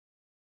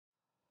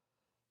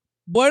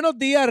Buenos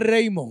días,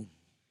 Raymond.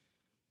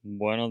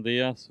 Buenos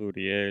días,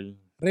 Suriel.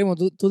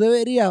 Raymond, tú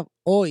deberías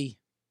hoy,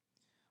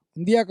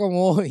 un día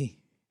como hoy,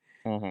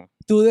 Ajá.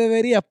 tú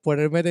deberías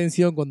ponerme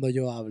atención cuando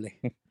yo hable.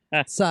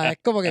 O sea, es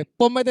como que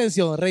ponme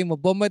atención,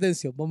 Raymond, ponme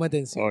atención.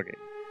 Ok.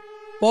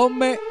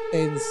 Ponme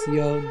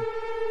atención.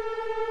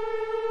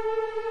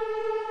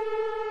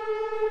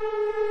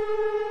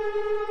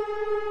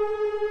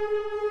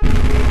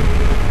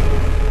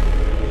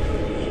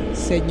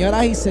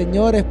 Señoras y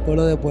señores,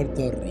 pueblo de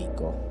Puerto Rico.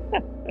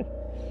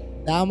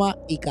 Damas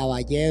y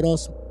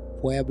caballeros,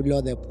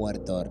 pueblo de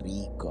Puerto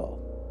Rico.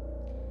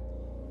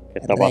 ¿Qué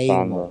está Raymond,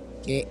 pasando?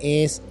 ¿qué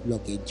es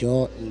lo que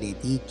yo le he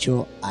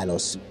dicho a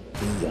los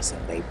míos,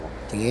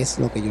 Raymond? ¿Qué es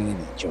lo que yo le he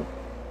dicho?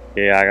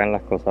 Que hagan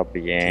las cosas Que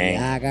bien.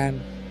 hagan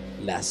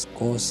las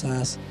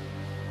cosas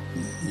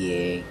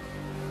bien.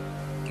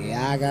 Que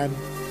hagan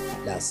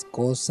las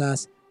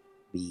cosas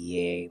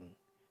bien.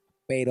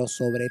 Pero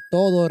sobre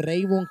todo,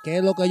 Raymond, ¿qué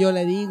es lo que yo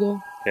le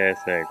digo? Que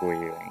se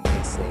cuiden.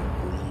 Que se cuide.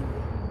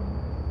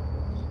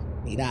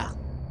 Mira,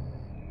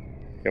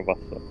 ¿Qué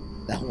pasó?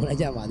 dame una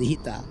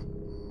llamadita.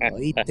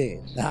 ¿Oíste?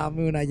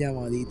 Dame una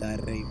llamadita,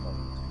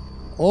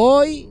 Raymond.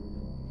 Hoy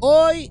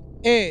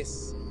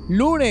es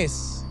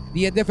lunes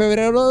 10 de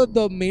febrero de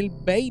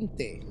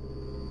 2020. ¿Eso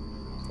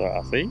es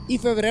así? Y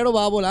febrero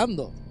va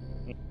volando.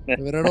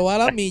 Febrero va a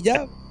la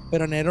milla,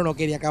 pero enero no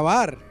quería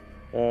acabar.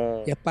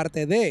 Que es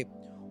parte de.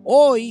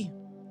 Hoy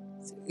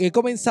he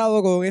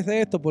comenzado con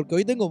esto porque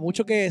hoy tengo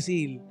mucho que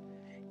decir.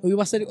 Hoy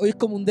es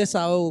como un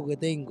desahogo que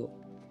tengo.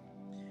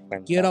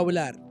 Quiero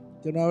hablar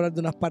de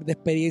unas par de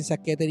experiencias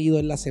que he tenido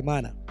en la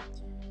semana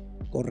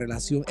con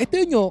relación. Este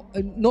año,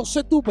 no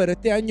sé tú, pero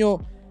este año,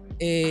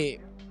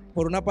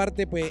 por una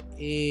parte, pues,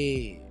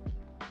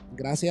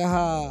 gracias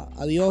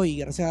a Dios y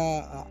gracias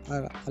a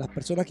las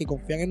personas que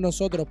confían en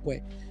nosotros,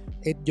 pues,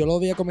 yo lo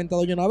había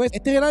comentado yo una vez.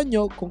 Este es el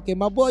año con que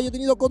más bodas yo he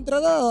tenido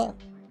contratadas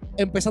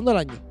empezando el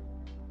año.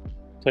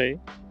 Sí.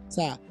 O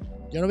sea,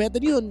 yo no había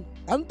tenido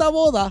tanta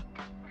boda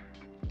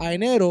a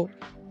enero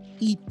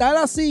y tal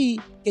así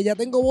que ya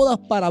tengo bodas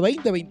para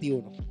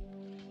 2021.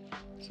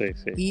 Sí.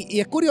 Y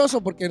es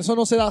curioso porque eso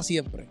no se da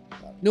siempre.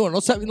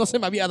 No se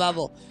me había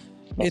dado.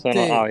 No se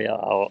nos había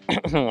dado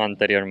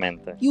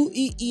anteriormente.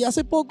 Y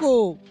hace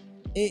poco,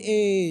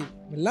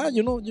 ¿verdad?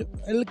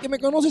 El que me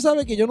conoce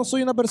sabe que yo no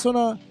soy una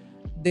persona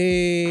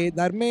de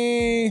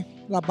darme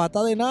la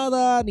pata de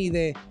nada, ni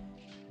de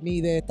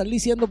estar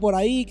diciendo por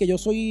ahí que yo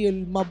soy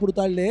el más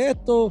brutal de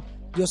esto.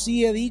 Yo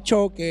sí he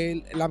dicho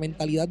que la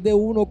mentalidad de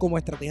uno como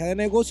estrategia de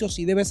negocio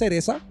sí debe ser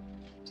esa.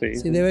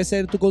 Sí debe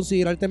ser tú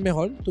considerarte el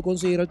mejor, tú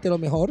considerarte lo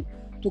mejor,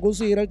 tú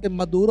considerarte el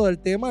más duro del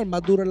tema, el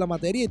más duro en la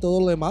materia y todo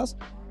lo demás.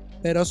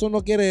 Pero eso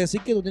no quiere decir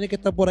que tú tienes que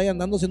estar por ahí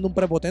andando siendo un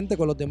prepotente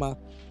con los demás.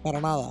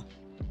 Para nada.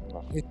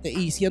 No.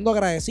 Y siendo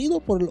agradecido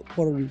por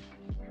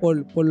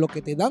lo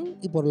que te dan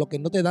y por lo que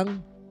no te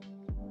dan.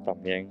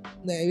 También.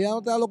 La vida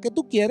no te da lo que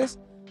tú quieres,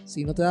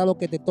 sino te da lo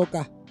que te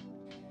toca.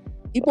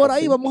 Y por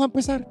ahí vamos a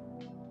empezar.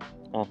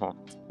 Ajá.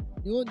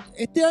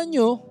 Este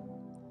año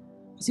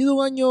ha sido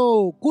un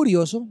año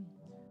curioso.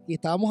 Y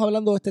estábamos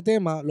hablando de este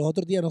tema los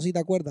otros días, no sé si te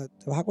acuerdas.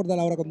 Te vas a acordar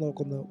ahora cuando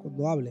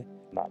hable.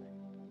 Vale.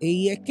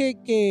 Y es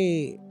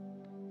que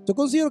yo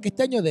considero que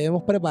este año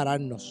debemos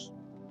prepararnos.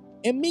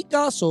 En mi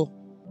caso,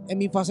 en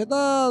mi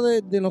faceta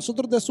de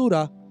nosotros de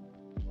Sura,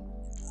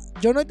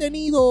 yo no he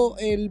tenido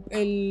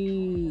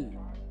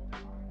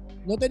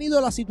no he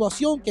tenido la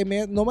situación,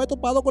 no me he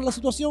topado con la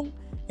situación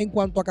en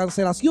cuanto a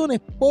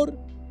cancelaciones por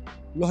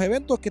los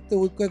eventos que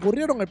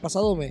ocurrieron el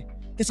pasado mes.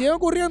 Que siguen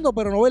ocurriendo,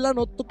 pero no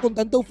con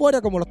tanta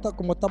euforia como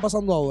está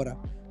pasando ahora,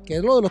 que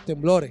es lo de los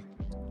temblores.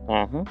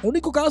 Ajá. El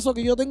único caso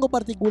que yo tengo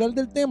particular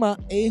del tema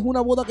es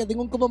una boda que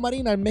tengo en Copa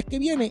Marina el mes que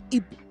viene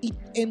y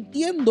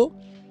entiendo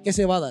que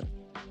se va a dar.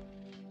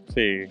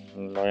 Sí,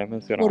 lo habías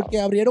mencionado. Porque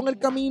abrieron el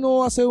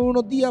camino hace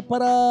unos días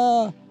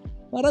para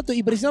esto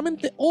y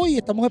precisamente hoy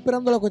estamos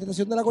esperando la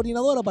contestación de la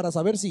coordinadora para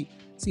saber si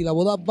la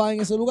boda va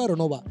en ese lugar o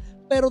no va.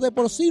 Pero de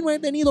por sí no he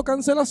tenido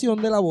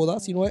cancelación de la boda,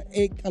 sino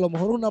a lo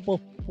mejor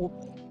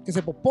que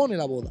se pospone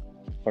la boda.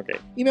 Okay.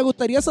 Y me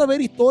gustaría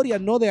saber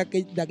historias, ¿no? de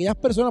aquellas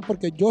personas,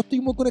 porque yo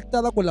estoy muy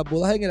conectada con las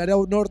bodas en el área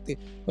norte,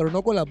 pero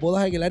no con las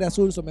bodas en el área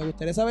sur. Me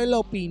gustaría saber la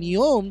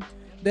opinión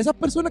de esas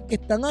personas que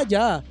están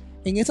allá,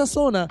 en esa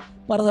zona,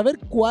 para saber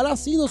cuál ha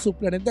sido su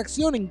plan de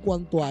acción en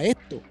cuanto a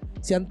esto.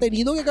 Si han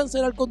tenido que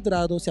cancelar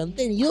contrato, si han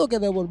tenido que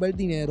devolver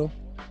dinero,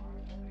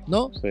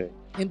 ¿no? Sí.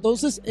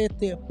 Entonces,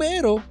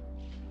 pero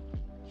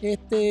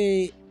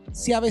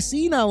se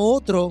avecina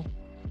otra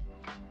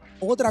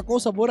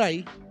cosa por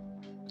ahí.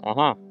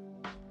 Ajá.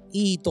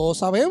 Y todos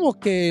sabemos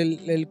que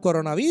el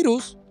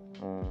coronavirus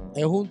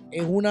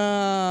es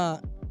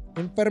una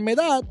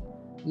enfermedad,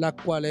 la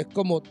cual es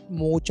como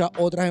muchas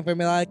otras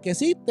enfermedades que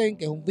existen,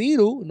 que es un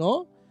virus,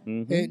 ¿no?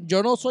 Uh-huh.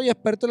 Yo no soy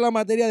experto en la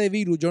materia de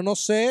virus, yo no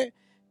sé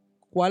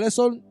cuáles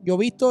son,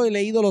 he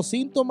leído los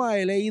síntomas,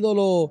 he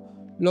leído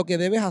lo que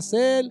debes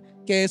hacer,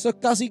 que eso es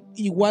casi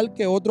igual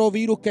que otro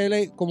virus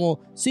como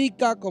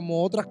Zika,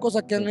 como otras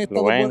cosas que han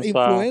estado por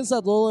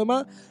influenza, todo lo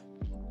demás.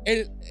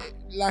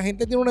 la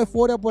gente tiene una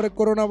euforia por el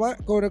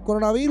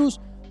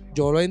coronavirus.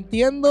 Yo lo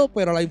entiendo,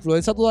 pero la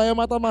influenza todavía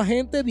mata más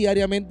gente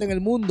diariamente en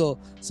el mundo.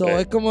 So,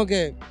 es como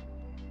que,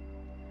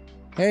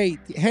 hey,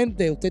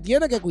 gente, usted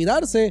tiene que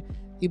cuidarse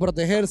y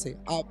protegerse.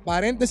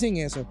 Paréntesis en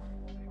eso.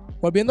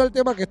 Volviendo al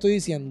tema que estoy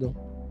diciendo.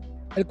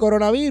 El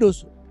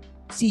coronavirus,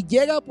 si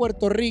llega a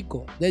Puerto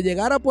Rico, de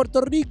llegar a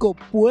Puerto Rico,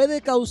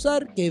 puede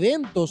causar que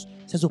eventos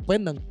se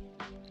suspendan.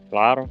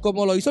 Claro.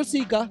 Como lo hizo el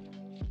Zika,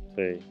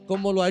 Sí.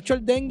 como lo ha hecho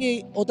el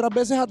dengue otras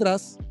veces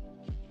atrás,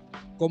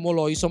 como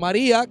lo hizo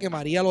María, que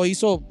María lo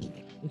hizo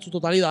en su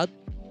totalidad,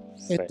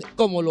 Sí.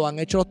 como lo han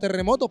hecho los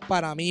terremotos.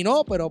 Para mí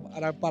no, pero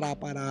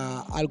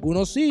para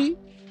algunos sí,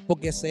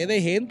 porque sé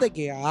de gente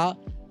que ha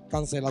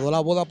cancelado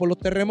la boda por los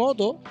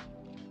terremotos.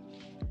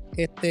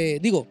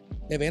 Digo,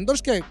 de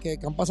vendors que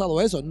han pasado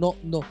eso. No,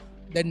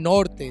 del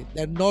norte,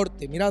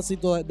 mira así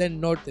todo del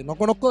norte. No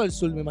conozco del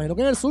sur, me imagino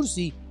que en el sur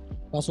sí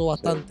pasó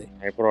bastante. Sí,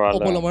 es probable.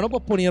 O por lo menos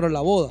posponieron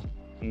la boda.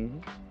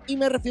 Uh-huh. Y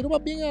me refiero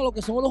más bien a lo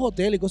que son los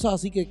hoteles y cosas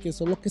así, que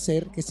son los que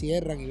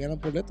cierran y ganan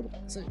por dentro.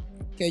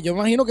 Que yo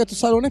imagino que estos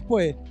salones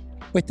pues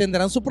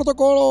tendrán su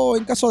protocolo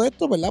en caso de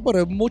esto, ¿verdad? Pero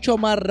es mucho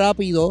más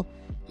rápido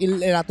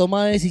la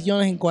toma de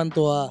decisiones en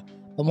cuanto a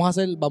vamos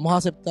a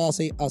aceptar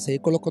a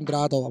seguir con los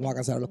contratos, vamos a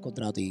cancelar los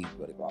contratos y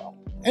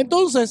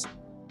entonces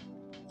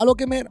a lo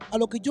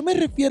que yo me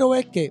refiero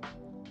es que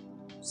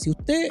si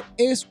usted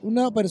es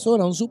una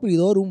persona, un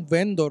suplidor, un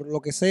vendor,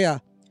 lo que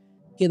sea,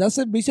 que da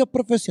servicios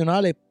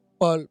profesionales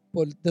de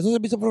esos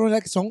servicios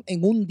profesionales que son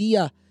en un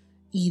día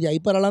y de ahí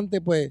para adelante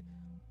pues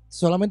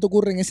solamente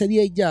ocurre en ese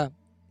día y ya,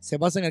 se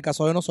pasa en el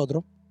caso de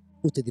nosotros,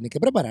 usted tiene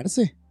que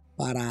prepararse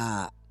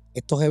para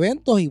estos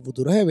eventos y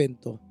futuros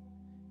eventos.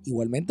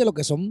 Igualmente lo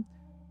que son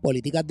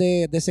políticas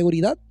de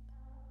seguridad,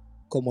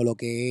 como lo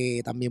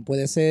que también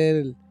puede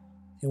ser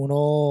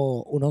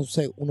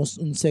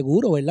un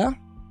seguro, ¿verdad?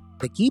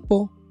 De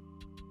equipo,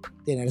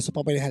 tener esos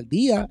papeles al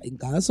día en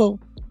caso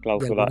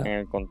cláusulas en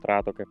el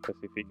contrato que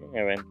especifiquen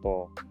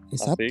eventos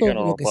exacto, así que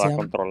no lo que puedas sean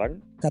controlar.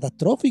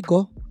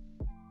 Catastróficos,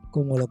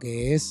 como lo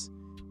que es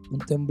un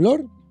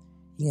temblor.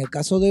 Y en el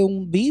caso de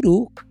un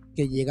virus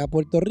que llega a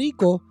Puerto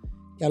Rico,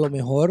 que a lo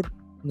mejor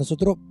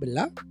nosotros,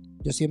 ¿verdad?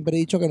 Yo siempre he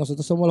dicho que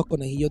nosotros somos los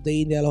conejillos de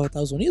India de los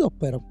Estados Unidos,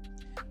 pero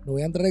no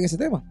voy a entrar en ese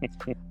tema.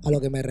 A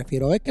lo que me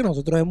refiero es que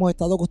nosotros hemos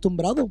estado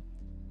acostumbrados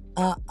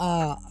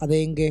a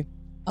dengue,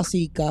 a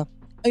Zika,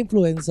 a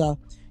influenza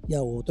y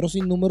a otro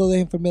sinnúmero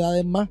de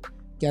enfermedades más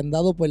que han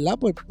dado pues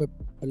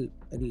el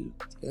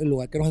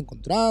lugar que nos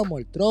encontramos,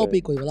 el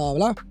trópico y bla,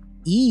 bla, bla.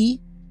 Y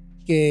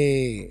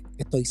que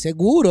estoy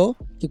seguro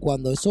que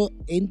cuando eso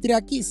entre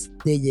aquí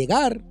de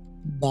llegar,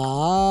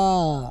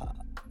 va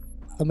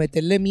a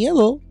meterle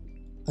miedo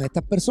a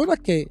estas personas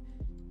que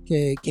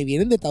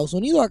vienen de Estados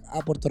Unidos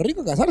a Puerto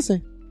Rico a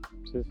casarse.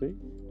 Sí.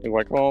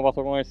 Igual como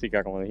pasó con el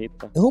Zika, como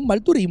dijiste. Es un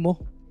mal turismo.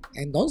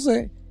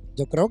 Entonces,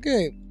 yo creo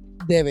que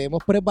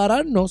debemos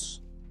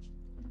prepararnos.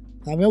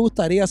 A mí me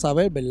gustaría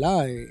saber,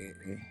 ¿verdad?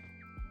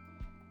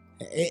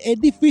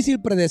 Es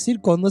difícil predecir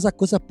cuándo esas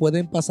cosas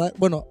pueden pasar.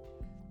 Bueno,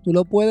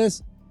 tú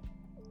puedes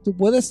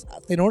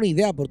tener una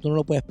idea, pero tú no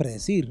lo puedes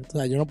predecir. O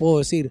sea, yo no puedo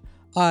decir,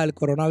 el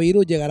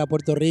coronavirus llegará a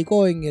Puerto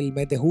Rico en el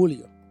mes de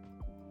julio.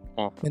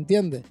 ¿Me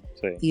entiendes?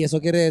 Sí. Y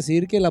eso quiere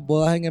decir que las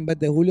bodas en el mes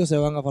de julio se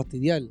van a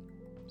fastidiar.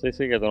 Sí,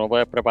 que tú no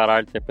puedes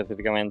prepararte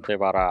específicamente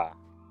para,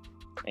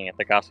 en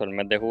este caso, el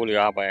mes de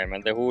julio. Pues el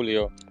mes de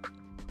julio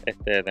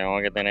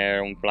tengo que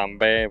tener un plan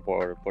B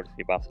por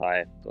si pasa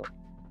esto.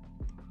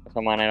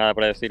 Esa manera de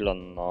predecirlo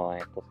no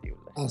es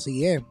posible.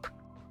 Así es.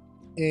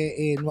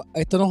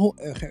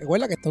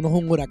 Recuerda que esto no es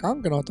un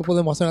huracán, que nosotros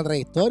podemos hacer una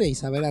trayectoria y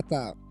saber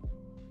hasta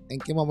en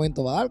qué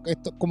momento va a dar.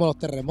 Esto como los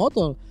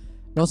terremotos.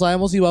 No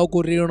sabemos si va a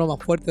ocurrir uno más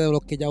fuerte de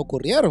los que ya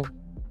ocurrieron.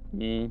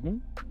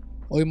 Uh-huh.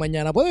 Hoy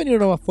mañana puede venir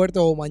uno más fuerte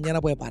o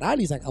mañana puede parar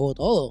y se acabó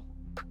todo.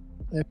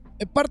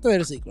 Es parte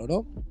del ciclo,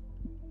 ¿no?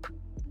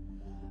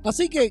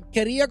 Así que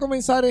quería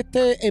comenzar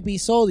este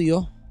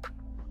episodio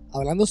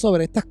hablando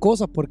sobre estas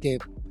cosas porque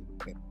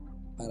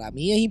para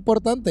mí es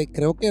importante.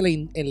 Creo que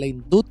en la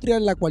industria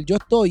en la cual yo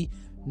estoy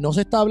no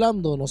se está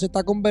hablando, no se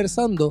está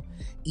conversando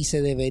y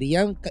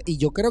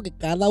yo creo que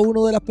cada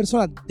una de las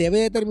personas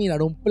debe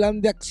determinar un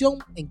plan de acción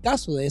en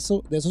caso de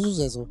esos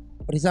sucesos.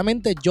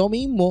 Precisamente yo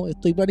mismo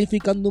estoy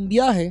planificando un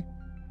viaje,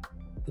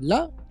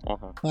 ¿verdad?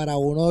 Ajá. Para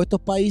uno de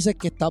estos países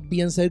que está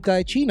bien cerca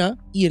de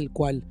China y el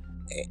cual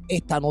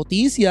esta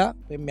noticia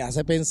pues, me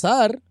hace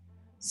pensar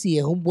si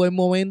es un buen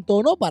momento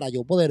o no para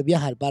yo poder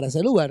viajar para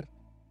ese lugar.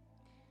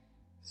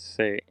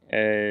 Sí,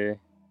 de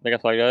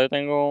casualidad yo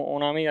tengo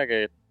una amiga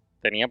que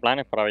tenía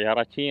planes para viajar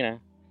a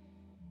China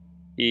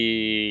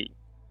y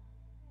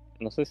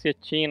no sé si es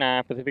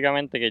China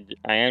específicamente, que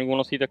hay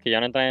algunos sitios que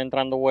ya no están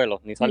entrando vuelos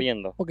ni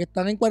saliendo. Porque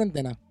están en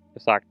cuarentena.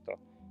 Exacto.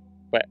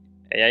 Pues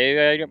ella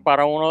iba a ir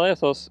para uno de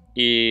esos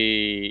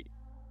y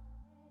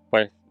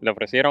pues le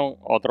ofrecieron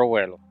otro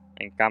vuelo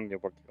en cambio,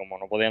 porque como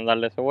no podían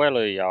darle ese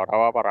vuelo y ahora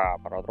va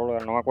para otro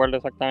lugar, no me acuerdo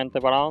exactamente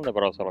para dónde,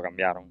 pero se lo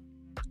cambiaron.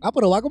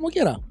 Pero va como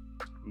quiera.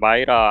 Va a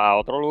ir a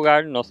otro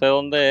lugar, no sé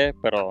dónde es,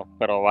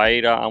 pero va a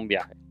ir a un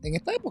viaje. ¿En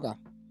esta época?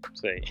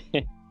 Sí.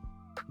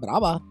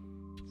 brava.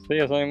 Sí,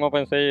 eso mismo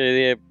pensé. Yo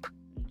dije,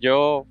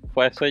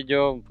 pues,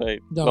 Yo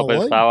lo no voy.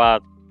 pensaba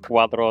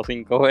 4 o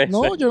 5 veces.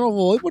 No, yo no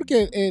voy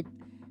porque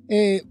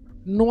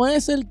no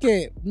es el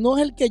que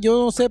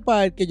yo no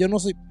sepa, el que yo no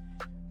soy.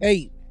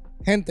 Hey,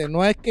 gente,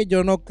 no es que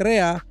yo no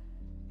crea.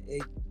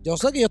 Yo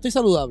sé que yo estoy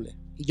saludable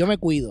y yo me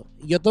cuido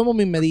y yo tomo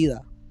mis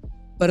medidas.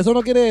 Pero eso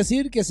no quiere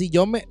decir que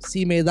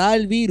si me da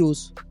el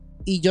virus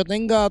y yo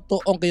tenga,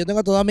 aunque yo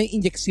tenga todas mis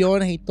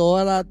inyecciones y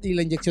y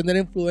la inyección de la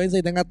influenza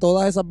y tenga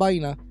todas esas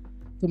vainas,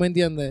 ¿tú me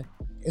entiendes?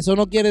 Eso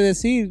no quiere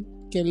decir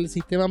que el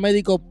sistema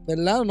médico,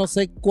 ¿verdad? No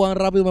sé cuán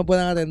rápido me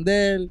puedan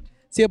atender,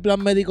 si el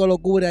plan médico lo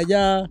cubre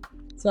allá,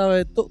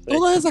 ¿sabes?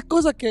 Todas esas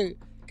cosas que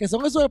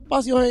son esos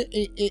espacios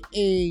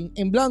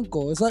en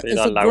blanco, esos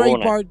gray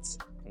parts.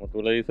 Como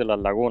tú le dices, las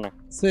lagunas.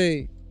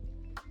 Sí.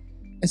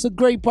 Esos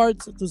gray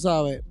parts, tú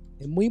sabes,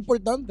 es muy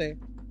importante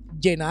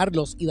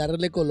llenarlos y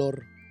darle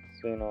color.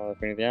 Sí, no,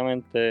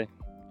 definitivamente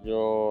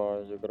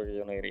yo creo que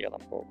yo no iría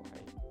tampoco.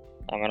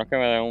 A menos que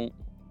me den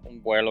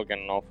un vuelo que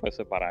no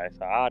fuese para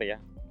esa área.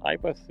 Ay,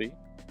 pues sí.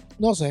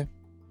 No sé.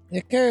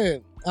 Es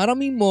que ahora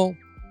mismo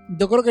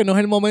yo creo que no es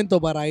el momento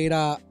para ir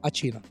a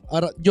China.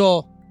 Ahora,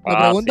 me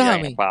preguntas a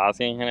mí. Para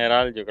Asia en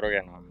general, yo creo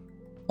que no.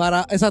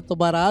 Para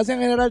Asia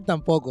en general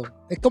tampoco.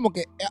 Es como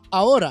que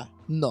ahora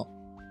no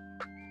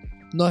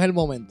es el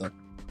momento.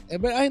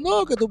 Ay,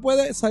 no, que tú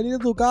puedes salir de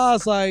tu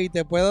casa y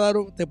te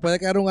puede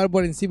caer un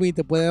árbol encima y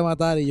te puede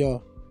matar y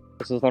yo.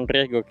 Esos son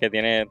riesgos que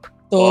tiene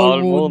todo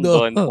el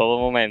mundo en todo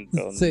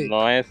momento. Sí.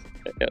 No es,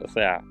 o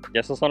sea,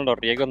 esos son los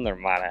riesgos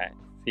normales.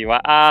 Si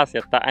vas a Asia,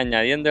 estás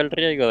añadiendo el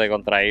riesgo de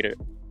contraer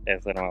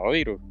ese nuevo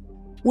virus.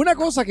 Una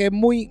cosa que es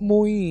muy,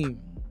 muy,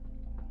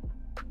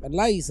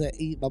 ¿verdad?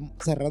 Y vamos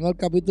cerrando el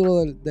capítulo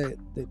de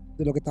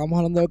lo que estábamos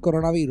hablando del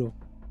coronavirus.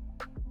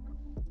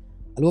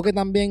 Algo que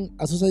también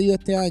ha sucedido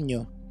este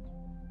año,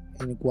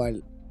 en el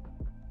cual,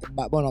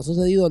 bueno, ha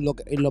sucedido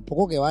en lo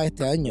poco que va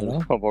este año, ¿no?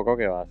 Lo poco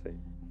que va, sí.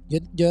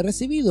 Yo he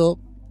recibido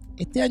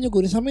este año,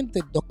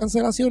 curiosamente, 2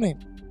 cancelaciones,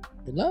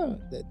 ¿verdad?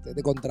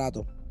 De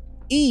contrato.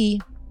 Y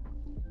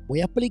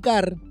voy a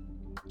explicar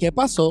qué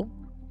pasó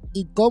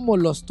y cómo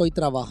lo estoy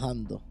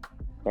trabajando.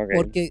 Okay.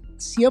 Porque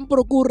siempre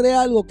ocurre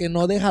algo que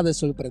no deja de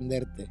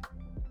sorprenderte.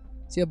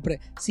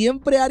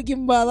 Siempre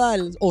alguien va a dar,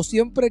 o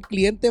siempre el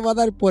cliente va a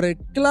dar por el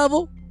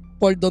clavo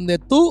por donde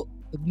tú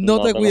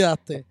no te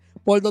cuidaste.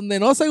 Por donde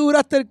no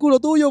aseguraste el culo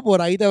tuyo,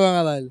 por ahí te van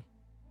a dar.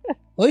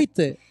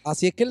 ¿Oíste?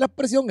 Así es que es la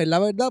expresión, es la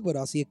verdad,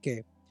 pero así es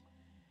que.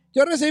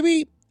 Yo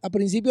recibí a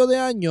principios de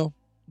año,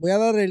 voy a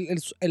dar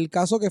el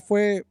caso que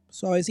fue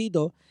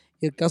suavecito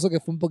y el caso que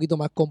fue un poquito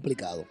más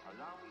complicado.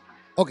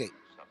 Ok.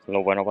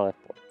 Lo bueno para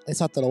después.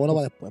 Exacto, lo bueno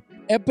para después.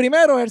 El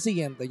primero es el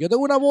siguiente. Yo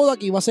tengo una boda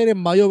que iba a ser en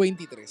mayo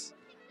 23.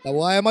 La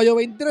boda de mayo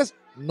 23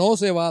 no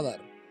se va a dar.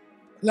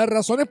 Las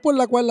razones por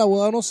las cuales la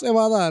boda no se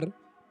va a dar,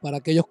 para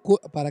aquellos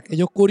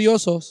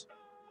curiosos,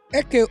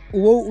 es que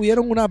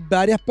hubieron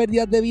varias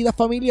pérdidas de vida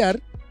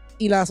familiar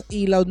y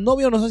los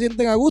novios no se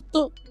sienten a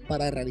gusto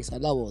para realizar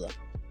la boda.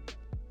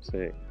 Sí.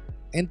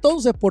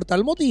 Entonces, por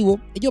tal motivo,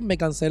 ellos me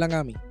cancelan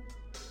a mí.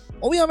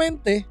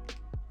 Obviamente,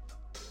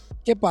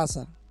 ¿qué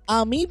pasa?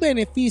 A mi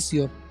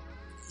beneficio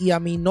y a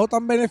mi no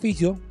tan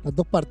beneficio, las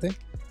dos partes,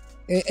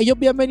 ellos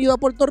habían venido a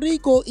Puerto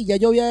Rico y ya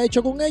yo había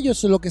hecho con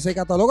ellos lo que se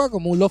cataloga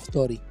como un love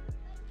story.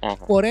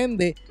 Ajá. Por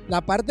ende,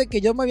 la parte que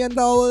ellos me habían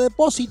dado de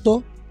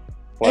depósito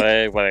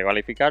puede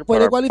cualificar por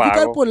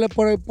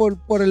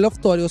el love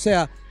story. O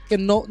sea, que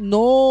ellos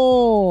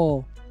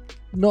no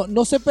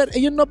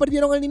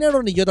perdieron el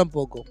dinero ni yo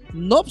tampoco.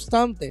 No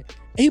obstante,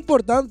 es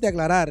importante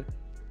aclarar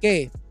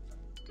que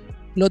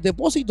los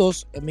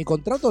depósitos en mi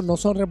contrato no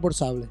son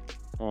reembolsables.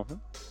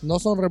 Ajá. No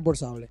son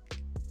reembolsables.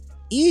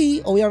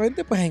 Y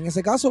obviamente, pues en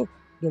ese caso,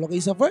 yo lo que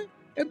hice fue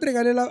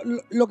entregarle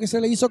lo que se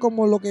le hizo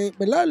como lo que,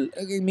 ¿verdad?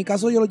 En mi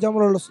caso yo los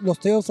llamo los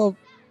Tales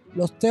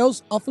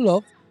of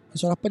Love, que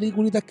son las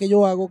peliculitas que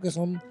yo hago, que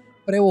son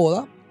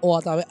pre-boda o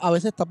a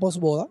veces está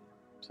post-boda.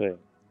 Sí.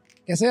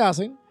 Que se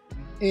hacen,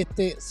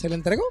 se le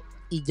entregó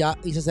y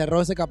se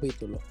cerró ese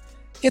capítulo.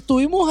 Que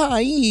estuvimos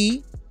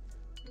ahí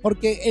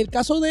porque el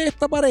caso de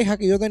esta pareja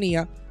que yo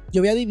tenía,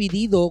 yo había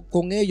dividido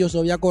con ellos,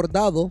 yo había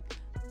acordado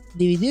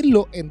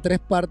dividirlo en 3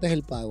 partes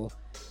el pago.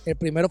 El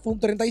primero fue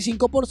un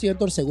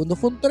 35%, el segundo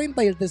fue un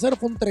 30% y el tercero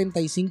fue un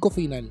 35%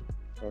 final.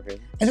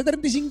 Okay. Ese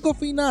 35%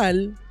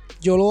 final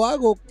yo lo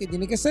hago que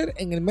tiene que ser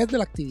en el mes de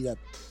la actividad,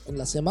 en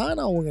la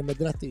semana o en el mes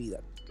de la actividad.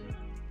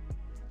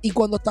 Y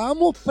cuando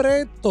estábamos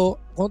prestos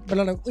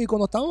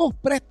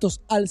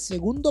al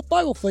segundo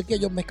pago fue que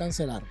ellos me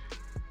cancelaron.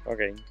 Ok.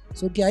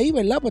 So que ahí,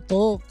 ¿verdad? Pues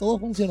todo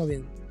funcionó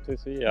bien.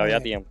 Sí, había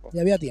tiempo.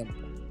 Ya había tiempo.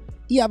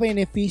 Y a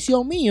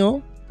beneficio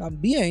mío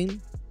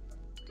también,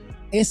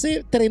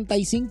 ese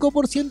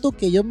 35%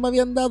 que ellos me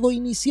habían dado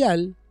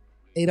inicial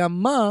era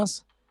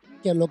más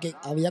que lo que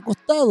había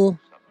costado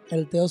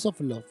el Tales of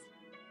Love.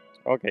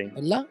 Ok.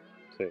 ¿Verdad?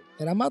 Sí.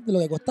 Era más de lo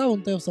que costaba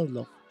un Tales of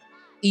Love.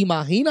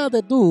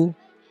 Imagínate tú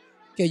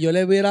que yo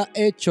le hubiera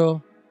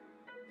hecho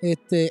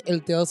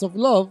el Tales of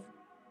Love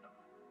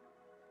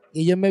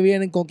y ellos me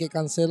vienen con que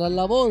cancelan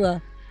la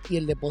boda y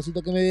el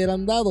depósito que me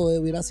hubieran dado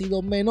hubiera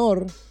sido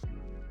menor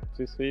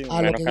Sí,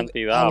 a menos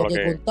cantidad. a lo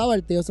que contaba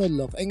el Tales of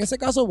Love. En ese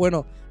caso,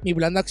 bueno, mi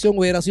plan de acción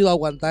hubiera sido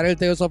aguantar el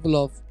Tales of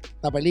Love,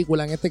 la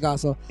película en este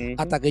caso,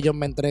 hasta que ellos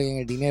me entreguen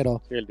el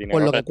dinero, Sí, el dinero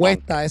por lo que restante.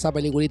 cuesta esa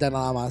peliculita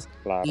nada más.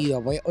 Claro. Y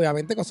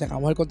obviamente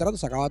consejamos el contrato,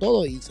 se acaba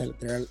todo y se le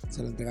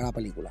entrega la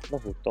película. Lo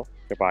justo,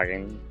 que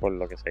paguen por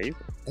lo que se hizo.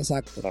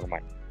 Exacto.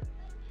 Normal.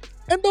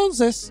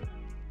 Entonces,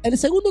 el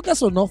segundo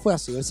caso no fue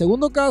así. El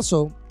segundo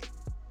caso,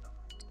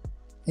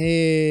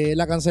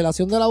 la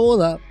cancelación de la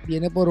boda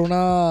viene por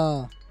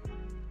la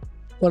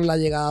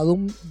llegada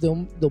de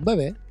un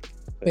bebé.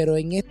 Pero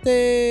en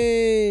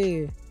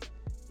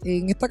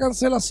esta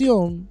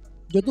cancelación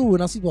yo tuve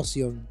una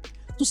situación.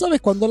 Tú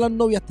sabes cuando las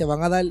novias te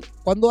van a dar,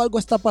 cuando algo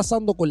está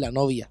pasando con la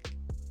novia.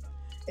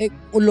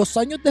 Los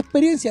años de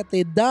experiencia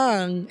te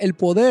dan el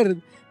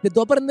poder de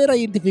tú aprender a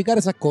identificar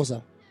esas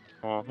cosas.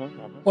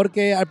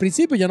 Porque al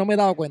principio yo no me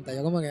daba cuenta.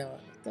 Yo como que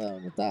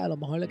a lo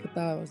mejor es que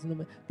estaba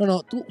haciendo...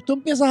 No, tú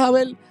empiezas a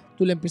ver,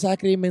 tú le empiezas a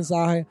escribir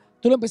mensajes,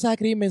 tú le empiezas a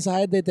escribir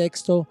mensajes de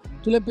texto,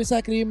 tú le empiezas a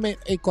escribir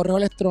correo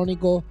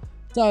electrónico,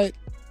 ¿sabes?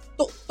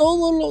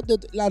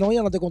 La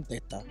novia no te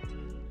contesta.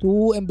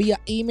 Tú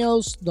envías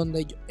emails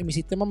donde en mi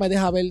sistema me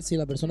deja ver si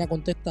la persona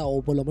contesta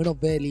o por lo menos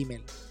ve el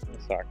email.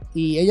 Exacto.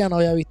 Y ella no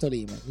había visto el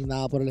email ni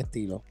nada por el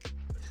estilo.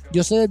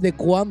 Yo sé desde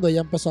cuándo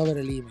ella empezó a ver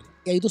el email.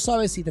 Y ahí tú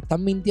sabes si te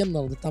están mintiendo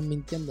o no te están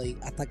mintiendo y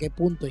hasta qué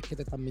punto es que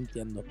te están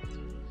mintiendo.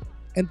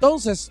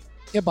 Entonces,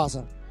 ¿qué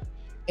pasa?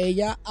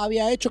 Ella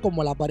había hecho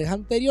como la pareja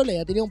anterior,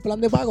 ella tenía un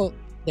plan de pago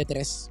de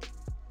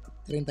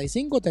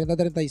 35, 30,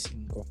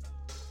 35.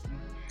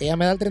 Ella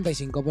me da el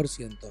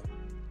 35%.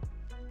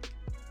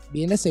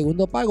 Viene el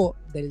segundo pago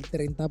del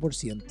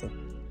 30%.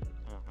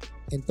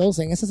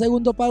 Entonces, en ese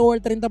segundo pago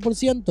del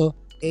 30%,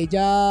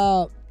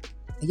 ella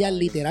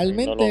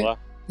literalmente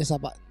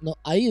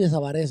ahí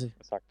desaparece.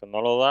 Exacto,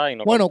 no lo da y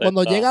no Bueno, contesta.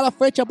 cuando llega la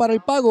fecha para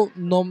el pago,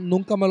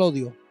 nunca me lo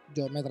dio.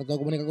 Yo me trato de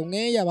comunicar con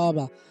ella,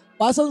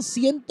 Pasan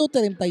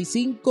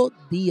 135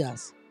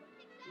 días.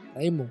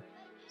 Raymond,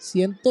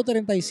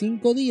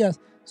 135 días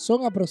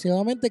son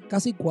aproximadamente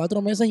casi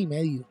 4 meses y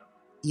medio.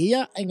 Y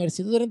ella en el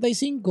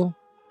 135,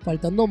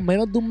 faltando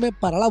menos de un mes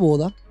para la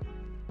boda,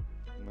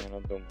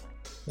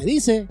 me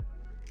dice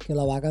que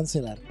la va a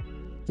cancelar.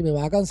 Que me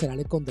va a cancelar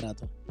el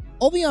contrato.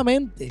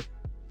 Obviamente,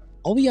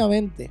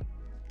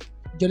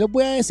 yo les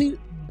voy a decir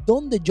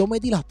dónde yo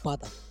metí las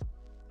patas.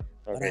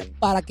 Okay.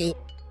 Para que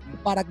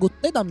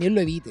usted también lo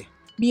evite.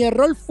 Mi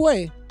error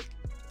fue,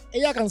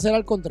 ella cancela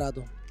el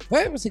contrato.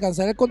 Pues, si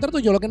cancela el contrato,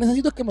 yo lo que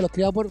necesito es que me lo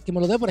escriba que me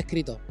lo dé por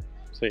escrito.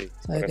 Sí,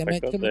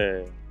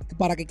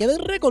 para que quede el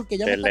récord que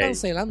ella me está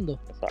cancelando.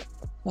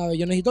 Exacto. ¿Sabes?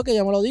 Yo necesito que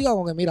ella me lo diga,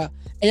 como que mira,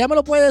 ella me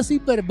lo puede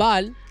decir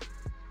verbal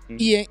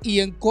y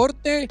en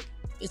corte,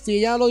 si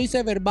ella lo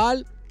dice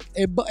verbal,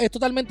 es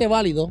totalmente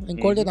válido. En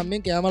corte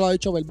también, que ella me lo ha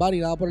dicho verbal y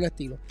nada por el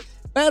estilo.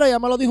 Pero ella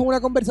me lo dijo en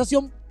una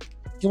conversación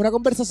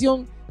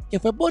que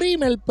fue por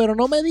email, pero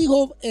no me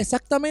dijo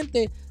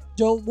exactamente,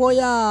 yo voy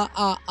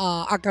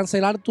a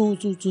cancelar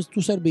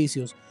tus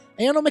servicios.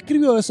 Ella no me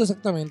escribió eso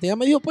exactamente. Ella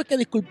me dijo pues que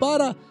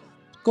disculpara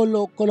con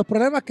los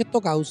problemas que esto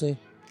cause,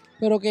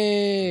 pero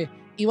que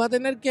iba a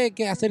tener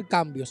que hacer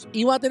cambios.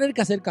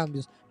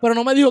 Pero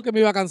no me dijo que me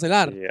iba a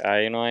cancelar. Sí,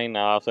 ahí no hay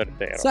nada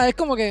certero. O sea, es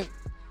como que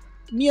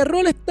mi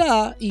error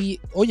está,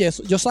 y oye,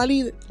 yo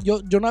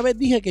una vez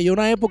dije que yo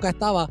una época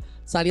estaba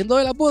saliendo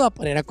de las bodas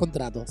para ir al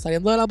contrato.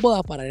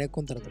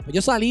 Pues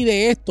yo salí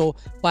de esto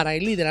para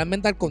ir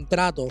literalmente al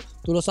contrato.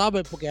 Tú lo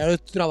sabes porque ya lo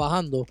estoy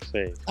trabajando. Sí.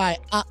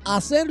 A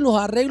hacer los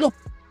arreglos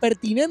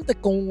pertinentes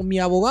con mi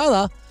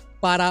abogada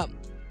para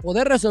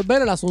poder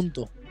resolver el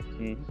asunto.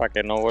 Para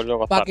que no vuelva a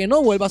pasar. Para que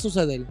no vuelva a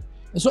suceder.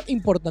 Eso es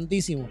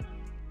importantísimo.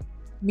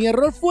 Mi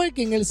error fue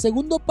que en el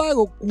segundo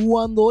pago,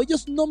 cuando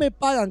ellos no me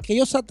pagan, que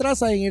ellos se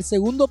atrasan en el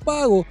segundo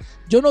pago,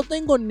 yo no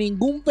tengo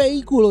ningún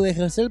vehículo de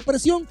ejercer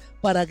presión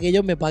para que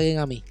ellos me paguen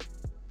a mí.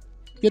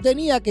 Yo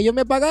tenía que ellos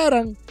me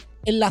pagaran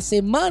en la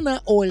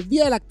semana o el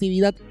día de la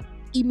actividad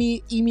y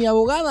mi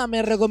abogada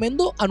me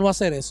recomendó a no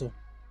hacer eso.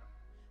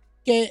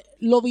 Que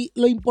lo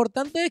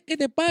importante es que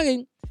te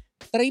paguen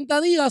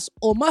 30 días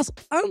o más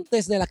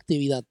antes de la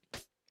actividad.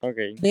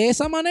 Okay. De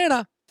esa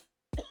manera,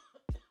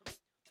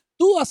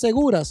 tú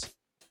aseguras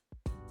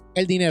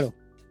el dinero.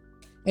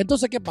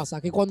 Entonces, ¿qué pasa?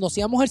 Que cuando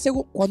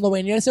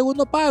venía el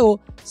segundo pago,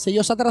 si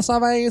ellos se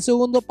atrasaban en el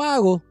segundo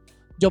pago,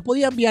 yo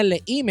podía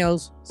enviarle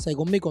emails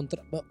según mi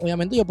contrato.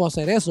 Obviamente yo puedo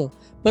hacer eso,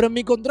 pero en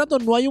mi contrato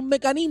no hay un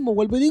mecanismo,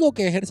 vuelvo y digo,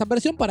 que ejerza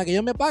presión para que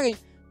ellos me paguen,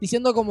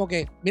 diciendo como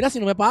que, mira, si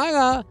no me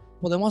paga,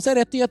 podemos hacer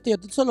esto y esto y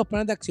esto. Estos son los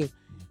planes de acción.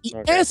 Y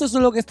eso es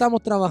lo que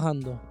estamos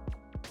trabajando.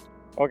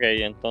 Ok,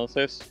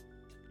 entonces,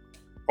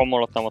 ¿cómo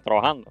lo estamos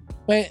trabajando?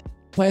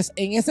 Pues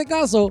en ese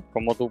caso...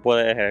 ¿Cómo tú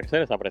puedes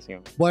ejercer esa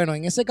presión? Bueno,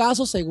 en ese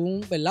caso,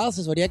 según la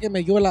asesoría que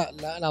me dio la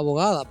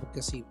abogada,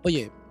 porque sí,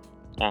 oye,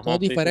 todo es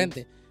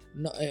diferente. Sí.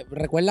 No,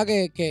 recuerda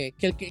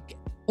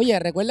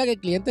recuerda que el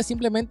cliente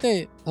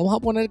simplemente, vamos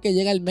a poner que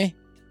llega el mes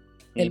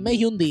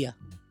y un día.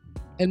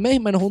 El mes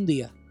menos un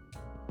día.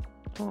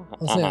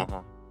 O sea,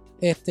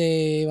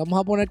 vamos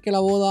a poner que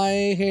la boda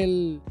es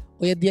el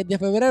Hoy es 10 de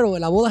febrero,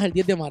 la boda es el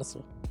 10 de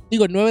marzo.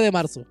 Digo, el 9 de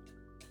marzo.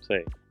 Sí.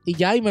 Y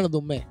ya hay menos de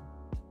un mes.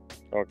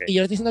 Ok. Y yo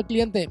le estoy diciendo al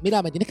cliente,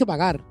 mira, me tienes que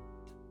pagar.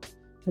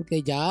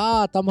 Porque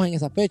ya estamos en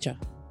esa fecha.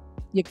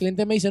 Y el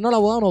cliente me dice, no, la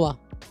boda no va.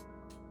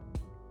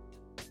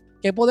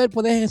 ¿Qué poder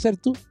puedes ejercer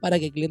tú para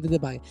que el cliente te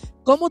pague?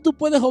 ¿Cómo tú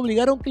puedes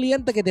obligar a un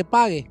cliente que te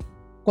pague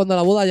cuando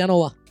la boda ya no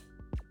va?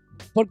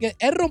 Porque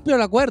él rompió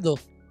el acuerdo.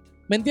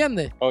 ¿Me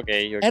entiendes? Ok.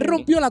 Él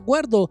rompió el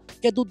acuerdo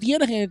que tú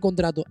tienes en el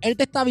contrato. Él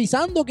te está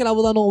avisando que la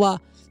boda no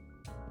va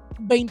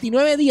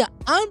 29 días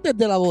antes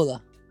de la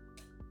boda.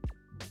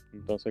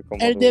 Entonces,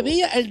 ¿cómo Él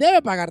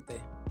debe pagarte.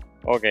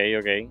 Ok.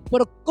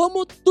 Pero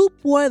 ¿cómo tú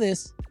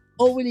puedes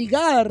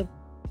obligar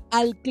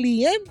al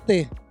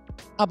cliente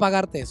a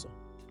pagarte eso?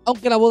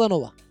 Aunque la boda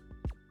no va.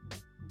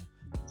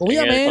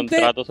 Obviamente. En el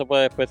contrato se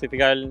puede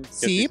especificar que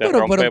sí, si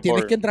pero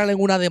tienes que entrar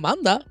en una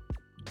demanda.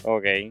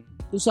 Ok.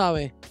 Tú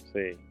sabes.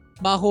 Sí.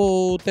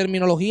 Bajo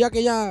terminología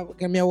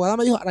que mi abogada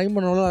me dijo, ahora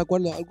mismo no lo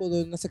recuerdo, algo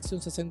de una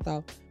sección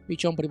 60,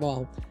 pichón por ahí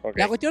abajo.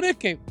 Okay. La cuestión es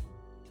que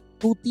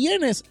tú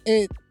tienes,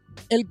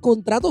 el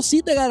contrato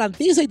sí te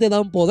garantiza y te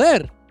da un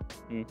poder.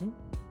 Uh-huh.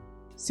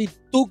 Si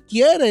tú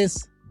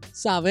quieres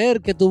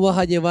saber que tú vas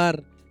a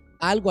llevar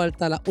algo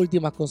hasta las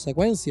últimas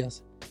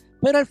consecuencias.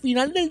 Pero al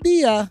final del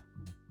día,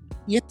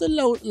 y esto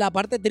es la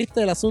parte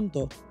triste del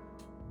asunto,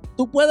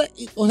 tú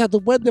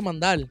puedes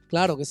demandar,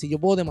 claro que sí, yo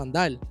puedo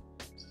demandar.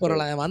 Pero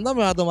la demanda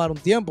me va a tomar un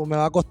tiempo, me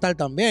va a costar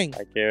también.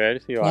 Hay que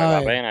ver si vale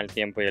la pena el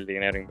tiempo y el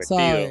dinero invertido.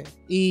 ¿Sabes?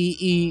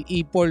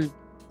 Y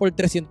por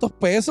 300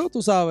 pesos,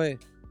 tú sabes,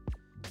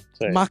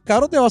 sí, más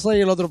caro te va a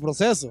salir el otro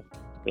proceso.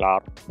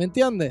 Claro. ¿Me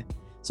entiendes?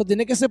 Eso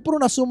tiene que ser por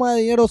una suma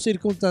de dinero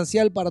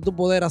circunstancial para tú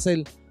poder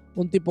hacer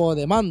un tipo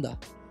de demanda.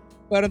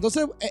 Pero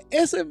entonces,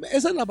 esa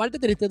es la parte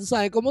triste, tú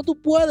sabes. ¿Cómo tú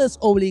puedes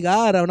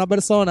obligar a una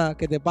persona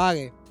que te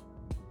pague?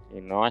 ¿Y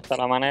no está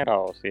la manera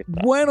o sí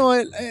está? Bueno,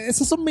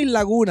 esas son mis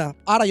lagunas.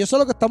 Ahora, yo sé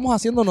lo que estamos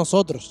haciendo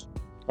nosotros.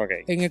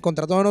 Okay. En el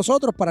contrato de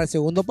nosotros, para el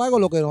segundo pago,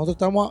 lo que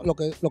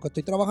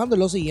estoy trabajando es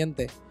lo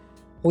siguiente.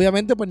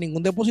 Obviamente, pues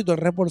ningún depósito es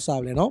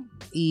responsable, ¿no?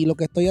 Y lo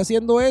que estoy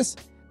haciendo es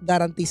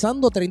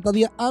garantizando 30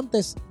 días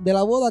antes de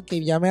la boda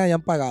que ya me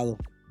hayan pagado.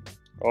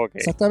 Okay.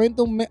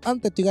 Exactamente un mes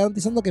antes estoy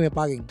garantizando que me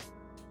paguen.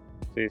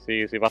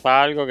 Sí, si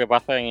pasa algo, que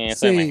pasa en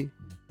ese mes. Sí,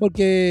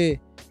 porque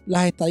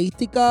las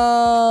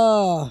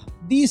estadísticas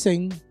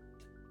dicen,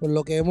 por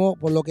lo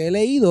que he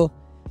leído,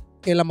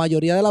 que la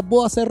mayoría de las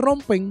bodas se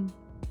rompen.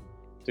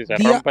 Si se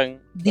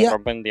rompen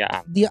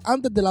días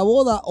antes de la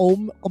boda o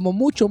como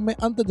mucho un mes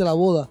antes de la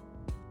boda.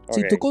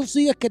 Okay. Si tú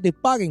consigues que te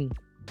paguen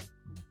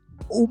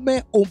un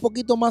mes o un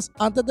poquito más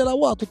antes de la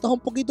boda, tú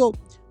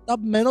estás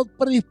menos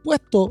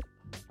predispuesto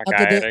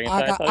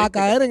a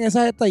caer en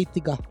esas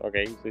estadísticas.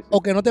 Okay, sí. O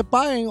que no te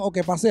paguen o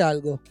que pase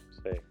algo.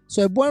 Sí.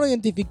 Eso es bueno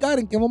identificar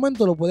en qué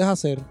momento lo puedes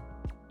hacer.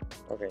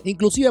 Okay.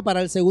 Inclusive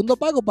para el segundo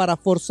pago, para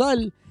forzar,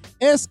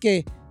 es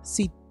que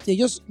si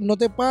ellos no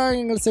te pagan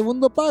en el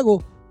segundo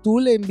pago, tú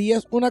le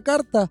envías una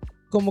carta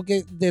como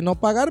que de no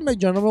pagarme,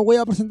 yo no me voy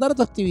a presentar a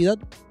tu actividad.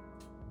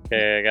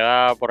 Que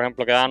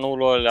queda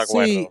nulo el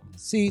acuerdo.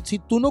 Sí, si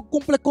tú no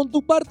cumples con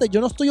tu parte, yo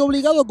no estoy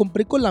obligado a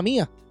cumplir con la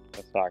mía.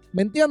 Exacto.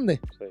 ¿Me entiendes?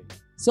 Sí.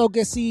 So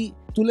que si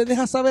tú le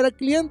dejas saber al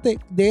cliente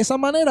de esa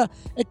manera,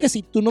 es que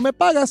si tú no me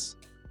pagas,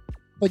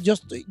 pues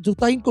tú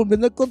estás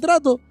incumpliendo el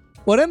contrato.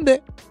 Por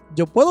ende,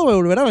 yo puedo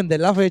volver a vender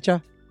la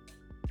fecha.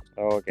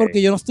 Okay.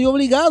 Porque yo no estoy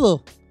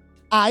obligado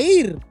a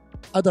ir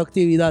a tu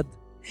actividad.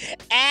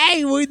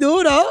 ¡Ey! ¡Muy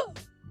duro!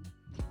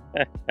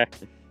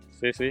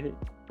 Sí.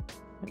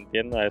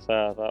 Entiendo,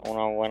 esa es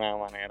una buena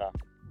manera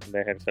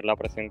de ejercer la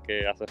presión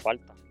que hace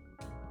falta.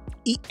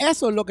 Y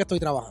eso es lo que estoy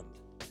trabajando.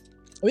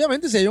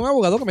 Obviamente, si hay un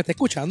abogado que me esté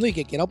escuchando y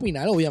que quiera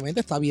opinar, obviamente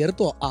está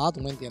abierto a,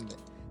 tú me entiendes.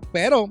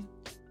 Pero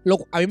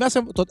a mí me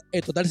hace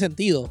total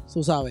sentido,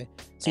 tú sabes.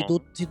 Si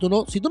tú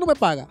no me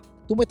pagas,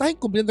 tú me estás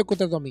incumpliendo el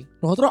contrato a mí.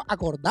 Nosotros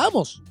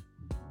acordamos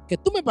que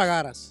tú me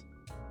pagaras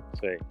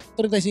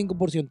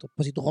 35%.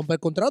 Pues si tú rompes el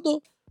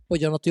contrato,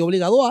 pues yo no estoy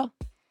obligado a.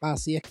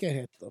 Así es que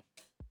es esto.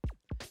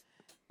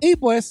 Y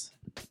pues,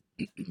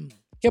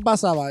 ¿qué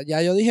pasaba?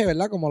 Ya yo dije,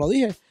 ¿verdad? Como lo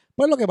dije.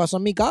 Pues lo que pasó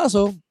en mi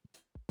caso,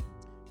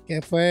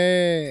 que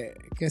fue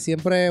que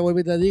siempre vuelvo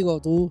y te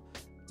digo, tú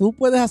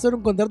puedes hacer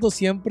un contrato,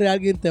 siempre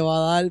alguien te va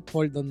a dar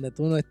por donde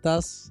tú no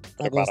estás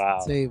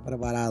preparado. Sí,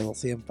 preparado,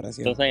 siempre.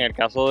 Entonces, en el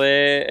caso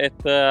de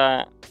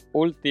esta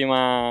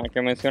última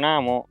que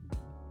mencionamos,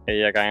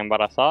 ella cae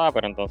embarazada,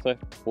 pero entonces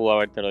pudo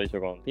habértelo dicho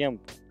con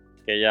tiempo.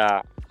 Que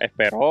ella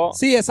esperó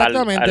sí,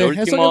 exactamente. al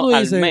último, eso que tú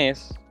dices, al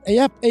mes.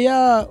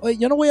 Ella,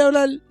 yo no voy a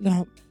hablar,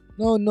 no.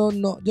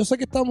 Yo sé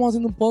que estamos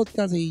haciendo un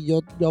podcast y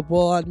yo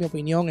puedo dar mi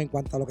opinión en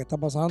cuanto a lo que está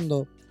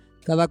pasando.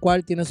 Cada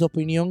cual tiene su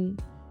opinión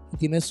y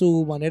tiene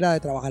su manera de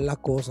trabajar las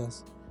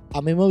cosas.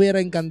 A mí me hubiera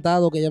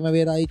encantado que ella me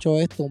hubiera dicho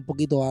esto un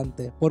poquito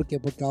antes. ¿Por qué?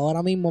 Porque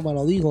ahora mismo me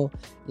lo dijo.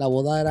 La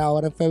boda era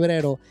ahora en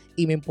febrero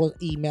y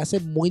me hace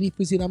muy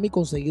difícil a mí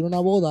conseguir una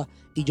boda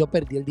y yo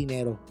perdí el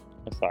dinero.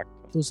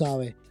 Exacto. Tú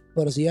sabes.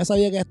 Pero si ella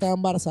sabía que estaba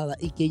embarazada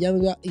y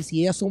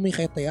si ella asume mi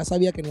gesta, ella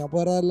sabía que no iba a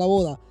poder dar la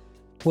boda,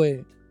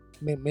 pues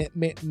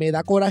me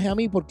da coraje a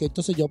mí porque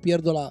entonces yo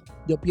pierdo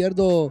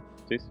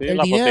Sí, el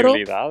la dinero,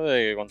 posibilidad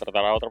de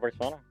contratar a otra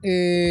persona.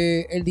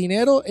 el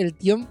dinero, el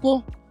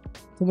tiempo,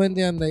 ¿tú me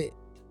entiendes?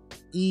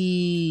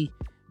 Y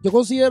yo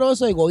considero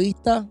eso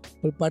egoísta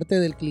por parte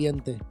del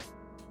cliente.